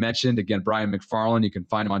Brian mentioned, again, Brian McFarland, you can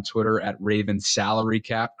find him on Twitter at Ravens Salary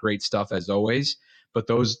Cap. Great stuff as always. But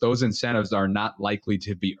those incentives are not likely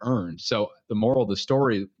to be earned. So the moral of the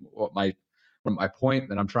story, what my my point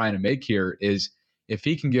that I'm trying to make here is if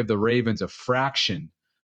he can give the Ravens a fraction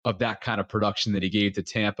of that kind of production that he gave to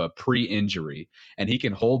Tampa pre-injury, and he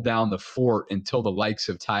can hold down the fort until the likes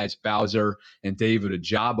of Tyus Bowser and David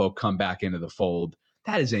Ojabo come back into the fold,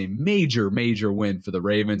 that is a major, major win for the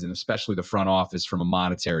Ravens and especially the front office from a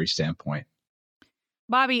monetary standpoint.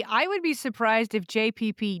 Bobby, I would be surprised if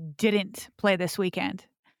JPP didn't play this weekend.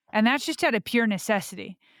 And that's just out of pure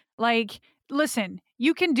necessity. Like, listen,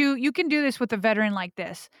 you can do this with a veteran like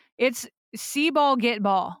this. It's see ball, get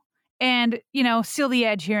ball, and, seal the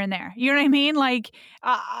edge here and there. You know what I mean? Like,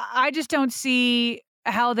 I just don't see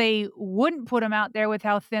how they wouldn't put him out there with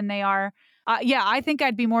how thin they are. I think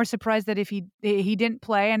I'd be more surprised that if he didn't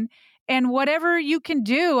play. And whatever you can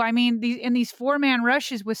do, I mean, in these 4-man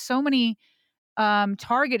rushes with so many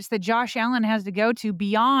targets that Josh Allen has to go to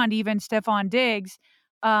beyond even Stephon Diggs,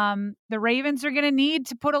 the Ravens are going to need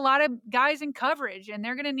to put a lot of guys in coverage, and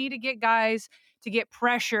they're going to need to get guys to get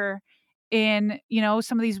pressure in,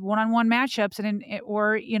 some of these one-on-one matchups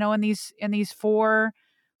in these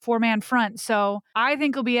 4-man fronts. So I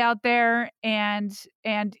think he'll be out there and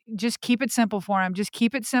just keep it simple for him. Just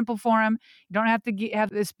keep it simple for him. You don't have to have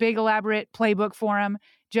this big elaborate playbook for him.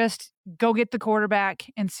 Just go get the quarterback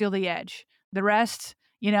and seal the edge. The rest,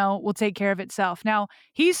 will take care of itself. Now,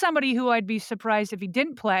 he's somebody who I'd be surprised if he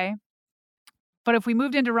didn't play. But if we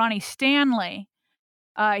moved into Ronnie Stanley,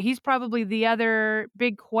 he's probably the other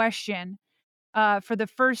big question. For the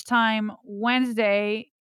first time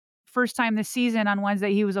this season on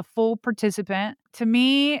Wednesday, he was a full participant. To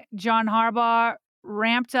me, John Harbaugh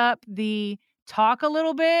ramped up the talk a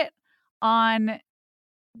little bit on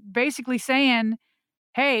basically saying,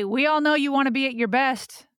 hey, we all know you want to be at your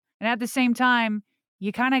best. And at the same time,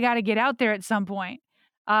 you kind of got to get out there at some point.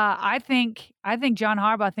 I think John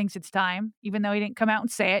Harbaugh thinks it's time, even though he didn't come out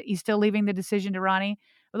and say it. He's still leaving the decision to Ronnie.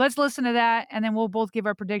 But let's listen to that, and then we'll both give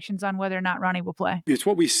our predictions on whether or not Ronnie will play. It's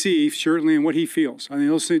what we see, certainly, and what he feels. I mean,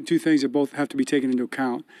 those are two things that both have to be taken into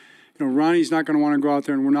account. Ronnie's not going to want to go out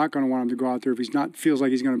there, and we're not going to want him to go out there if feels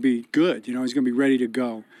like he's going to be good. He's going to be ready to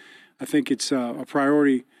go. I think it's a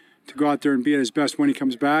priority to go out there and be at his best when he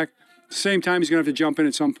comes back. At the same time, he's going to have to jump in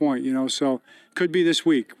at some point, so could be this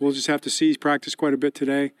week. We'll just have to see. He's practiced quite a bit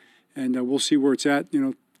today, and we'll see where it's at,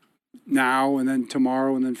 now and then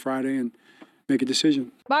tomorrow and then Friday, and make a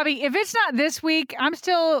decision. Bobby, if it's not this week, I'm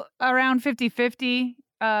still around 50-50.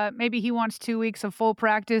 Maybe he wants 2 weeks of full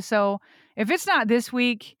practice. So if it's not this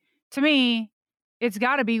week, to me, it's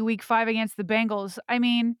got to be week 5 against the Bengals. I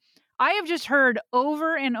mean, I have just heard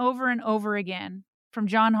over and over and over again from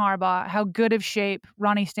John Harbaugh how good of shape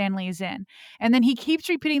Ronnie Stanley is in. And then he keeps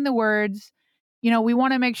repeating the words, we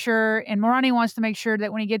want to make sure, and Ronnie wants to make sure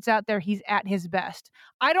that when he gets out there, he's at his best.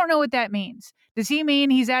 I don't know what that means. Does he mean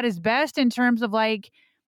he's at his best in terms of like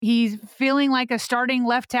he's feeling like a starting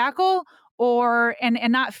left tackle and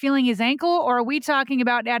not feeling his ankle? Or are we talking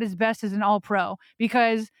about at his best as an all-pro?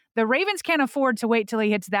 Because the Ravens can't afford to wait till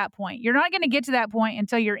he hits that point. You're not going to get to that point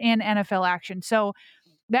until you're in NFL action. So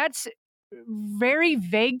that's very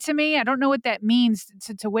vague to me. I don't know what that means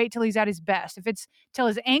to wait till he's at his best. If it's till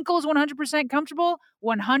his ankle's 100% comfortable,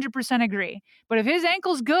 100% agree. But if his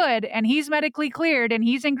ankle's good and he's medically cleared and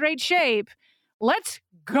he's in great shape, let's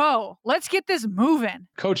go. Let's get this moving.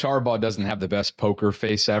 Coach Harbaugh doesn't have the best poker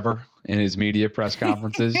face ever in his media press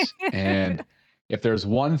conferences. And if there's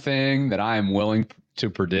one thing that I am willing to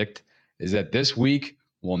predict is that this week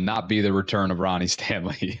will not be the return of Ronnie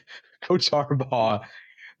Stanley. Coach Harbaugh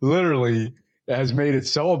literally has made it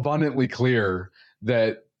so abundantly clear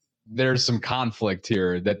that there's some conflict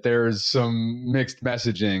here, that there's some mixed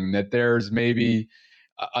messaging, that there's maybe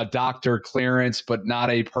a doctor clearance, but not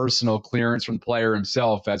a personal clearance from the player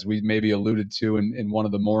himself, as we maybe alluded to in one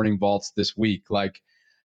of the morning vaults this week. Like,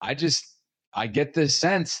 I get this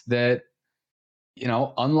sense that,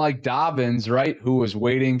 unlike Dobbins, right, who was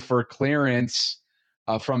waiting for clearance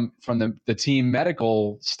from the team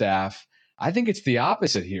medical staff, I think it's the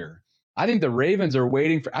opposite here. I think the Ravens are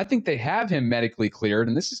waiting I think they have him medically cleared.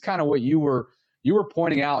 And this is kind of what you were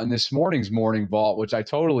pointing out in this morning's morning vault, which I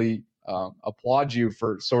totally applaud you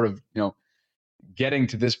for sort of, getting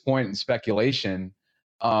to this point in speculation.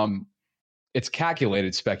 It's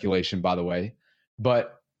calculated speculation, by the way,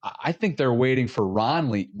 but I think they're waiting for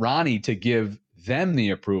Ronnie to give them the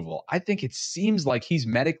approval. I think it seems like he's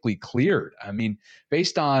medically cleared. I mean,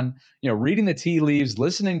 based on, reading the tea leaves,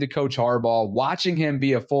 listening to Coach Harbaugh, watching him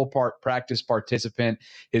be a full practice participant,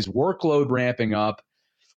 his workload ramping up.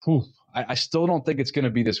 I still don't think it's going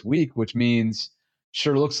to be this week, which means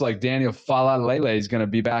sure looks like Daniel Faalele is going to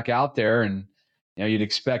be back out there. And, you'd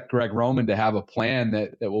expect Greg Roman to have a plan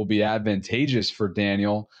that will be advantageous for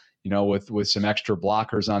Daniel. with some extra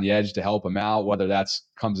blockers on the edge to help him out, whether that's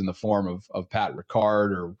comes in the form of Pat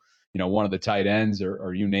Ricard or, one of the tight ends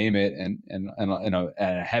or you name it, and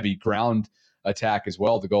a heavy ground attack as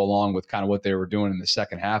well to go along with kind of what they were doing in the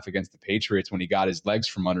second half against the Patriots when he got his legs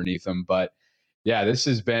from underneath him. But yeah, this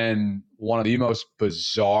has been one of the most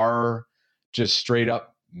bizarre, just straight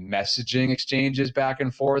up messaging exchanges back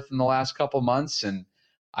and forth in the last couple months. And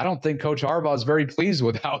I don't think Coach Harbaugh is very pleased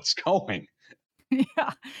with how it's going.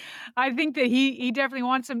 Yeah, I think that he definitely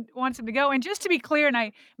wants him to go. And just to be clear, and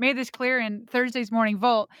I made this clear in Thursday's Morning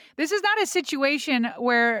Vault, this is not a situation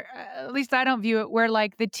where, at least I don't view it, where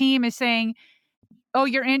like the team is saying, oh,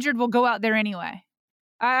 you're injured, we'll go out there anyway.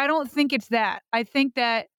 I don't think it's that. I think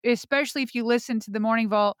that, especially if you listen to the Morning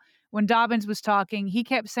Vault, when Dobbins was talking, he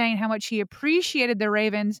kept saying how much he appreciated the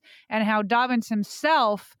Ravens and how Dobbins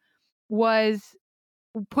himself was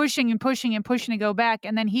pushing to go back.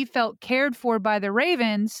 And then he felt cared for by the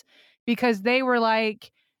Ravens because they were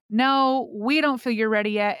like, no, we don't feel you're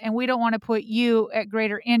ready yet, and we don't want to put you at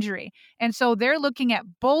greater injury. And so they're looking at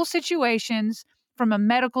both situations from a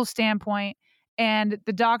medical standpoint, and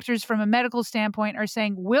the doctors from a medical standpoint are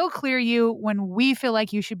saying, we'll clear you when we feel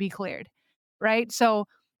like you should be cleared, right? So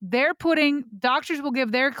doctors will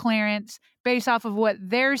give their clearance based off of what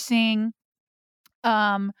they're seeing.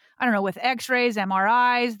 I don't know, with x-rays,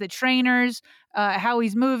 MRIs, the trainers, how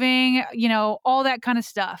he's moving, all that kind of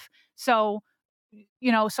stuff. So,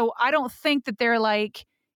 so I don't think that they're like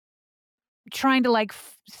trying to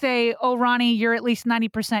say, oh, Ronnie, you're at least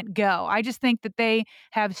 90% go. I just think that they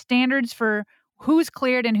have standards for who's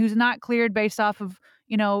cleared and who's not cleared based off of,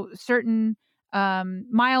 certain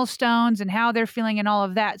milestones and how they're feeling and all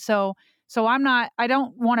of that. So I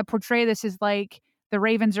don't want to portray this as like the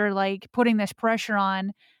Ravens are like putting this pressure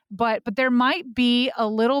on, but there might be a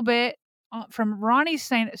little bit from Ronnie's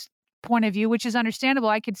point of view, which is understandable.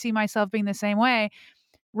 I could see myself being the same way.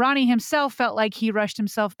 Ronnie himself felt like he rushed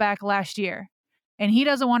himself back last year, and he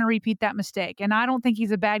doesn't want to repeat that mistake. And I don't think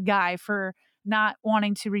he's a bad guy for not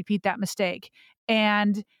wanting to repeat that mistake.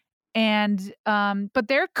 But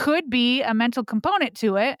there could be a mental component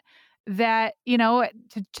to it that, to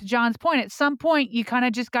John's point, at some point you kind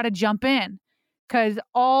of just got to jump in, because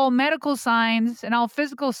all medical signs and all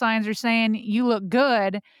physical signs are saying you look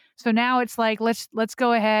good. So now it's like, let's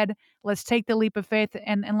go ahead, let's take the leap of faith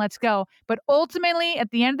and let's go. But ultimately,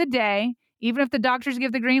 at the end of the day, even if the doctors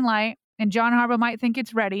give the green light and John Harbaugh might think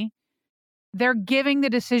it's ready, they're giving the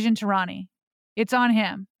decision to Ronnie. It's on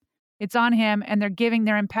him. It's on him, and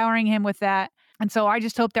they're empowering him with that. And so I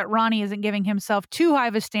just hope that Ronnie isn't giving himself too high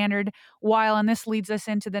of a standard and this leads us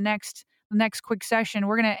into the next quick session.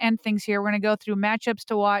 We're going to end things here. We're going to go through matchups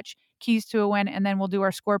to watch, keys to a win, and then we'll do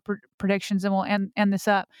our score predictions, and we'll end this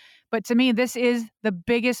up. But to me, this is the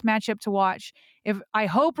biggest matchup to watch. I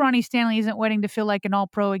hope Ronnie Stanley isn't waiting to feel like an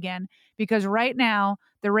all-pro again, because right now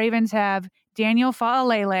the Ravens have Daniel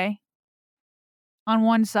Faalele on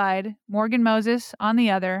one side, Morgan Moses on the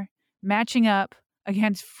other, matching up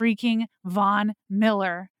against freaking Von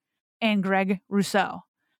Miller and Greg Rousseau.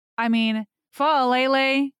 I mean,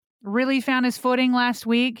 Faalele really found his footing last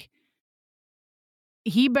week.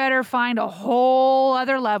 He better find a whole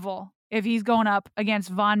other level if he's going up against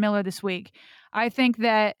Von Miller this week. I think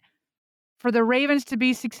that for the Ravens to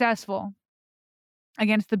be successful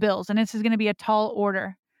against the Bills, and this is going to be a tall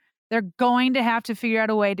order, they're going to have to figure out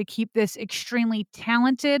a way to keep this extremely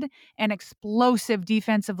talented and explosive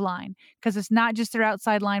defensive line, because it's not just their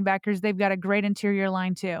outside linebackers. They've got a great interior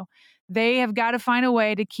line too. They have got to find a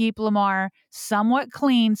way to keep Lamar somewhat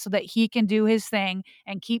clean so that he can do his thing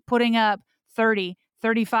and keep putting up 30,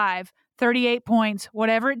 35, 38 points,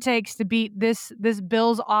 whatever it takes to beat this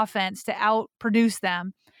Bills offense, to outproduce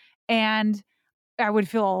them. And I would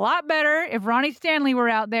feel a lot better if Ronnie Stanley were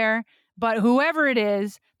out there, but whoever it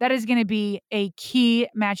is, that is going to be a key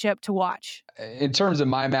matchup to watch. In terms of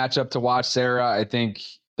my matchup to watch, Sarah, I think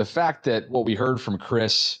the fact that what we heard from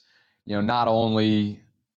Chris, not only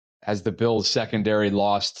has the Bills secondary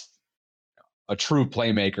lost a true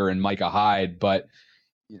playmaker in Micah Hyde, but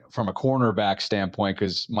from a cornerback standpoint,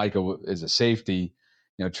 because Micah is a safety,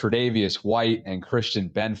 Tre'Davious White and Christian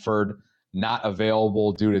Benford not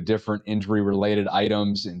available due to different injury-related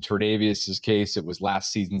items. In Tre'Davious' case, it was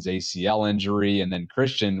last season's ACL injury, and then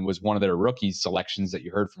Christian was one of their rookie selections that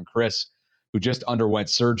you heard from Chris, who just underwent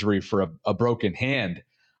surgery for a broken hand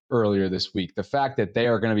earlier this week. The fact that they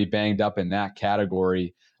are going to be banged up in that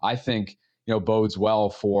category, I think, bodes well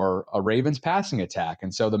for a Ravens passing attack.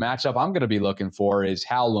 And so the matchup I'm going to be looking for is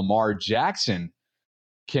how Lamar Jackson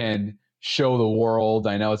can show the world.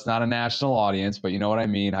 I know it's not a national audience, but you know what I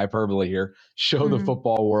mean. Hyperbole here. Show the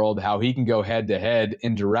football world how he can go head to head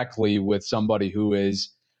indirectly with somebody who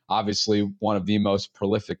is obviously one of the most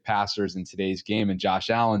prolific passers in today's game. In Josh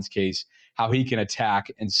Allen's case, how he can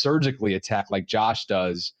attack and surgically attack like Josh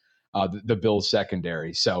does the Bills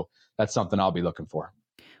secondary. So that's something I'll be looking for.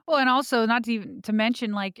 Well, and also not to even to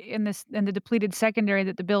mention, like in the depleted secondary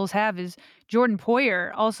that the Bills have, is Jordan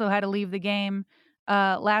Poyer also had to leave the game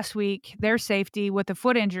last week, their safety, with a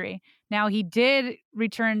foot injury. Now, he did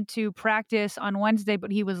return to practice on Wednesday,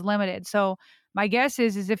 but he was limited. So my guess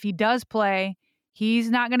is if he does play, he's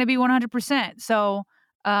not going to be 100%. So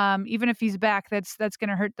even if he's back, that's going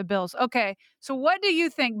to hurt the Bills. Okay, so what do you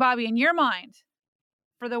think, Bobby, in your mind,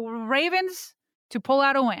 for the Ravens to pull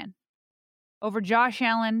out a win over Josh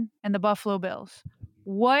Allen and the Buffalo Bills?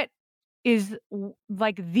 What is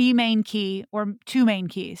like the main key or two main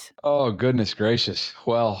keys? Oh, goodness gracious.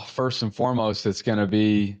 Well, first and foremost, it's going to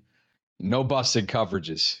be no busted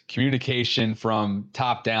coverages, communication from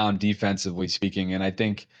top down defensively speaking. And I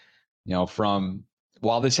think,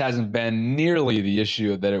 while this hasn't been nearly the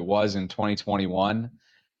issue that it was in 2021,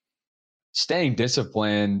 staying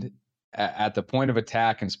disciplined at the point of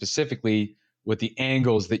attack, and specifically with the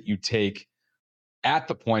angles that you take at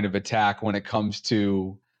the point of attack when it comes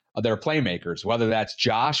to their playmakers, whether that's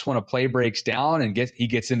Josh when a play breaks down and he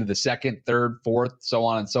gets into the second, third, fourth, so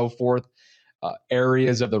on and so forth,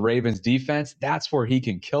 areas of the Ravens defense, that's where he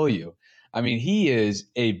can kill you. I mean, he is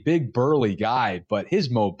a big burly guy, but his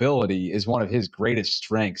mobility is one of his greatest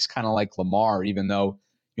strengths, kind of like Lamar, even though,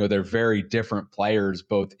 they're very different players,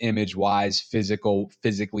 both image wise,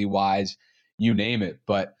 physically wise, you name it.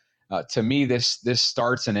 But to me, this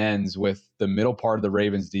starts and ends with the middle part of the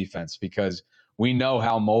Ravens defense, because we know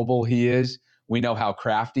how mobile he is. We know how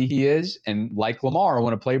crafty he is. And like Lamar,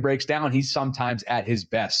 when a play breaks down, he's sometimes at his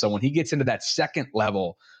best. So when he gets into that second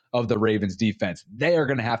level of the Ravens defense, they are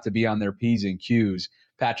going to have to be on their P's and Q's.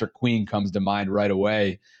 Patrick Queen comes to mind right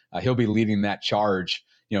away. He'll be leading that charge,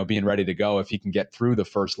 being ready to go if he can get through the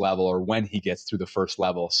first level, or when he gets through the first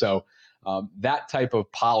level. So that type of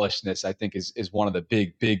polishedness, I think, is one of the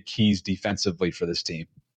big keys defensively for this team.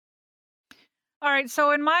 All right, so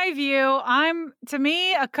in my view, to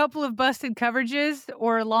me, a couple of busted coverages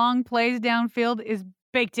or long plays downfield is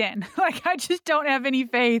baked in. Like, I just don't have any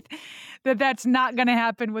faith that that's not going to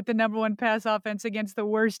happen with the number one pass offense against the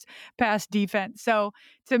worst pass defense. So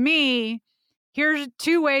to me, here's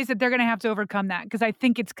two ways that they're going to have to overcome that, because I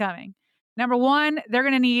think it's coming. Number one, they're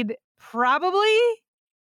going to need probably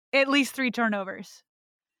at least 3 turnovers.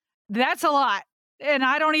 That's a lot. And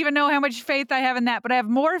I don't even know how much faith I have in that, but I have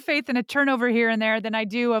more faith in a turnover here and there than I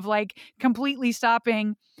do of like completely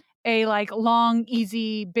stopping a like long,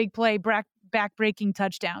 easy, big play, back-breaking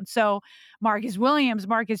touchdown. So Marcus Williams,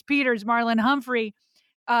 Marcus Peters, Marlon Humphrey,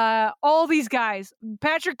 all these guys,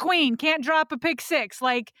 Patrick Queen can't drop a pick six,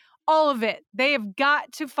 like all of it. They have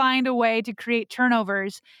got to find a way to create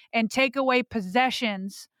turnovers and take away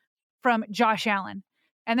possessions from Josh Allen.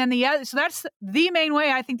 And then so that's the main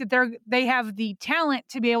way I think that they have the talent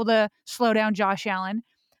to be able to slow down Josh Allen.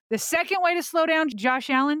 The second way to slow down Josh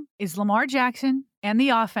Allen is Lamar Jackson and the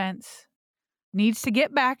offense needs to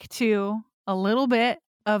get back to a little bit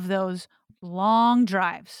of those long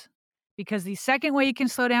drives, because the second way you can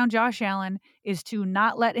slow down Josh Allen is to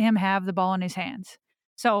not let him have the ball in his hands.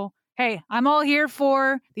 So, hey, I'm all here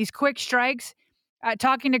for these quick strikes.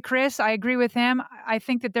 Talking to Chris, I agree with him. I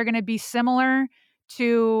think that they're going to be similar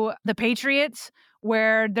to the Patriots,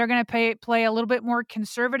 where they're going to play a little bit more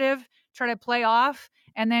conservative, try to play off.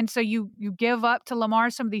 And then so you give up to Lamar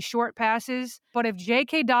some of these short passes. But if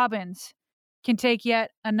J.K. Dobbins can take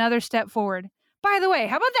yet another step forward. By the way,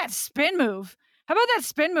 how about that spin move?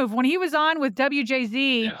 When he was on with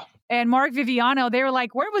WJZ and Mark Viviano, they were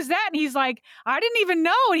like, where was that? And he's like, I didn't even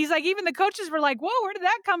know. And he's like, even the coaches were like, whoa, where did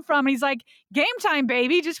that come from? And he's like, game time,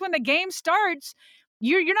 baby. Just when the game starts,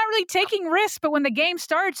 you're not really taking risks, but when the game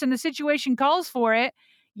starts and the situation calls for it,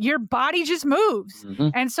 your body just moves. Mm-hmm.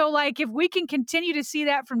 And so, like, if we can continue to see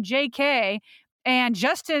that from JK and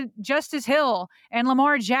Justice Hill and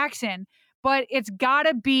Lamar Jackson, but it's got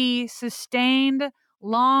to be sustained,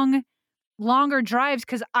 longer drives,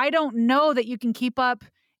 because I don't know that you can keep up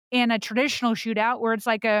in a traditional shootout where it's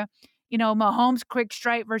like a, Mahomes quick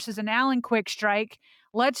strike versus an Allen quick strike.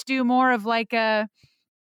 Let's do more of like a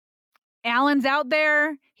Allen's out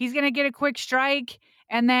there, he's going to get a quick strike,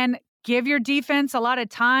 and then give your defense a lot of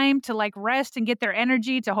time to like rest and get their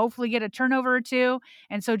energy to hopefully get a turnover or two.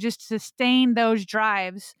 And so just sustain those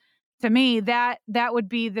drives. To me, that would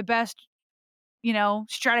be the best,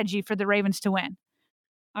 strategy for the Ravens to win.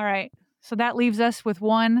 All right. So that leaves us with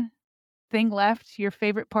one thing left, your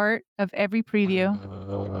favorite part of every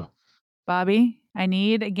preview. Bobby, I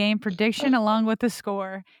need a game prediction along with the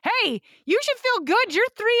score. Hey, you should feel good. You're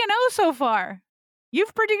 3-0 so far.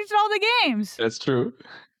 You've predicted all the games. That's true.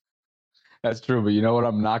 That's true. But you know what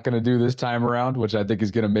I'm not going to do this time around, which I think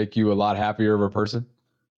is going to make you a lot happier of a person?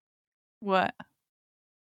 What?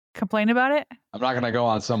 Complain about it? I'm not going to go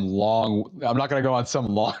on some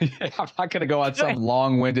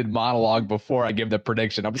long-winded monologue before I give the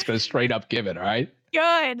prediction. I'm just going to straight up give it. All right.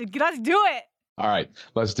 Good. Let's do it. All right.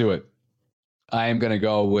 Let's do it. I am going to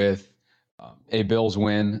go with a Bills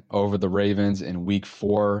win over the Ravens in week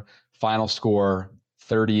 4. Final score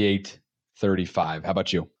 38-35. How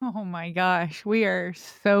about you? Oh my gosh. We are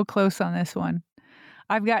so close on this one.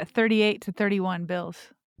 I've got 38-31 Bills.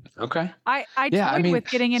 Okay. I toyed with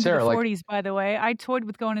getting into Sarah, the 40s, by the way. I toyed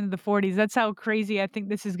with going into the 40s. That's how crazy I think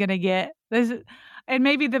this is going to get. And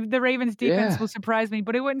maybe the Ravens defense will surprise me,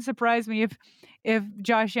 but it wouldn't surprise me if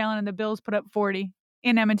Josh Allen and the Bills put up 40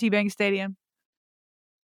 in M&T Bank Stadium.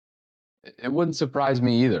 It wouldn't surprise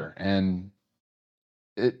me either. And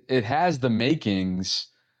it has the makings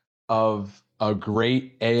of a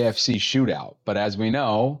great AFC shootout. But as we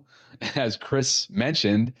know, as Chris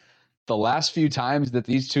mentioned, the last few times that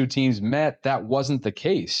these two teams met, that wasn't the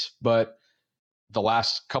case. But the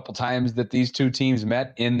last couple times that these two teams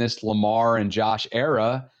met in this Lamar and Josh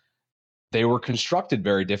era, they were constructed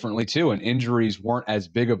very differently too. And injuries weren't as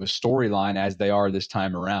big of a storyline as they are this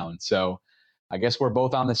time around. So I guess we're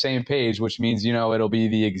both on the same page, which means, it'll be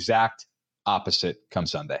the exact opposite come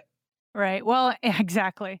Sunday. Right. Well,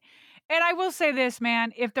 exactly. And I will say this,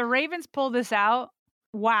 man, if the Ravens pull this out,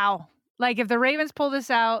 wow. Like if the Ravens pull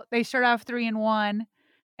this out, they start off 3-1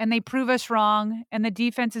 and they prove us wrong and the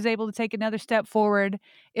defense is able to take another step forward.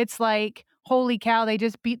 It's like, holy cow, they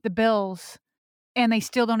just beat the Bills and they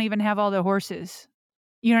still don't even have all the horses.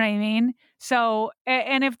 You know what I mean? So,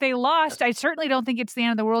 and if they lost, I certainly don't think it's the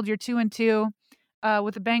end of the world. You're 2-2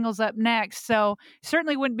 with the Bengals up next. So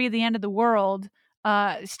certainly wouldn't be the end of the world.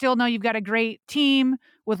 Still know you've got a great team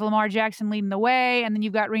with Lamar Jackson leading the way, and then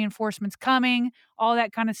you've got reinforcements coming, all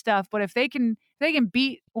that kind of stuff. But if they can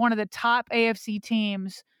beat one of the top AFC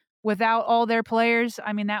teams without all their players,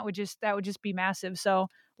 I mean, that would just be massive. So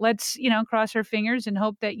let's, cross our fingers and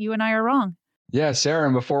hope that you and I are wrong. Yeah, Sarah,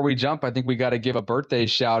 and before we jump, I think we got to give a birthday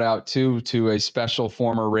shout out to a special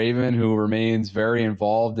former Raven who remains very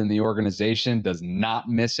involved in the organization, does not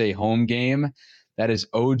miss a home game. That is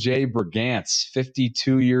OJ Brigance,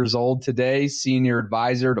 52 years old today, senior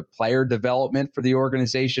advisor to player development for the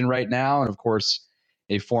organization right now. And of course,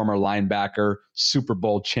 a former linebacker, Super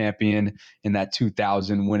Bowl champion in that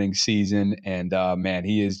 2000 winning season. And man,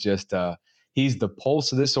 he is just, he's the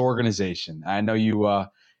pulse of this organization. I know you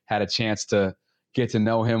had a chance to get to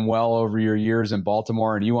know him well over your years in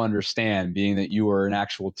Baltimore, and you understand, being that you were an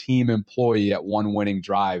actual team employee at one winning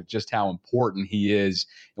drive, just how important he is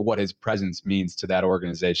and what his presence means to that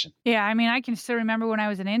organization. Yeah, I mean, I can still remember when I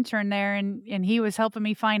was an intern there and he was helping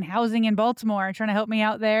me find housing in Baltimore, trying to help me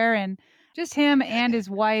out there, and just him and his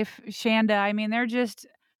wife, Shanda. I mean, they're just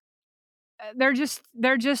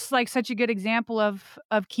like such a good example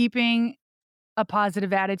of keeping a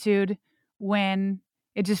positive attitude when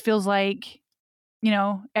it just feels like,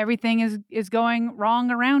 everything is going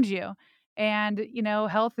wrong around you. And,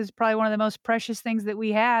 health is probably one of the most precious things that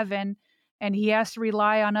we have. And he has to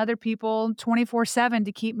rely on other people 24/7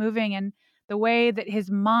 to keep moving. And the way that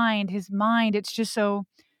his mind, it's just so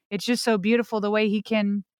beautiful the way he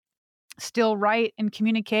can still write and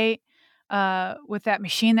communicate with that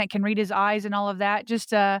machine that can read his eyes and all of that.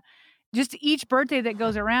 Just each birthday that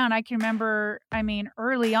goes around, I can remember,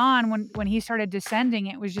 early on when he started descending,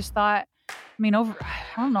 it was just thought, I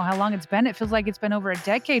don't know how long it's been. It feels like it's been over a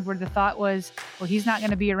decade where the thought was, well, he's not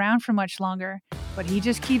going to be around for much longer. But he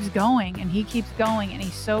just keeps going and he keeps going, and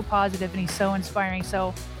he's so positive and he's so inspiring.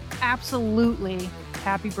 So absolutely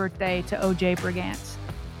happy birthday to OJ Brigance.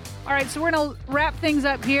 All right, so we're going to wrap things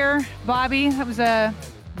up here. Bobby, that was a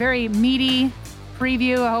very meaty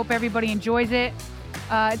preview. I hope everybody enjoys it.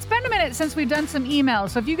 It's been a minute since we've done some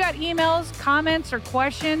emails. So if you got emails, comments, or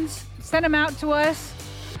questions, send them out to us.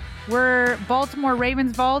 We're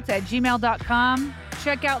BaltimoreRavensVault@gmail.com.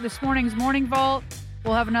 Check out this morning's Morning Vault.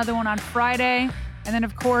 We'll have another one on Friday. And then,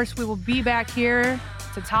 of course, we will be back here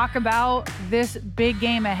to talk about this big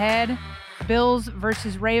game ahead, Bills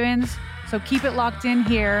versus Ravens. So keep it locked in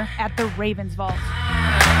here at the Ravens Vault.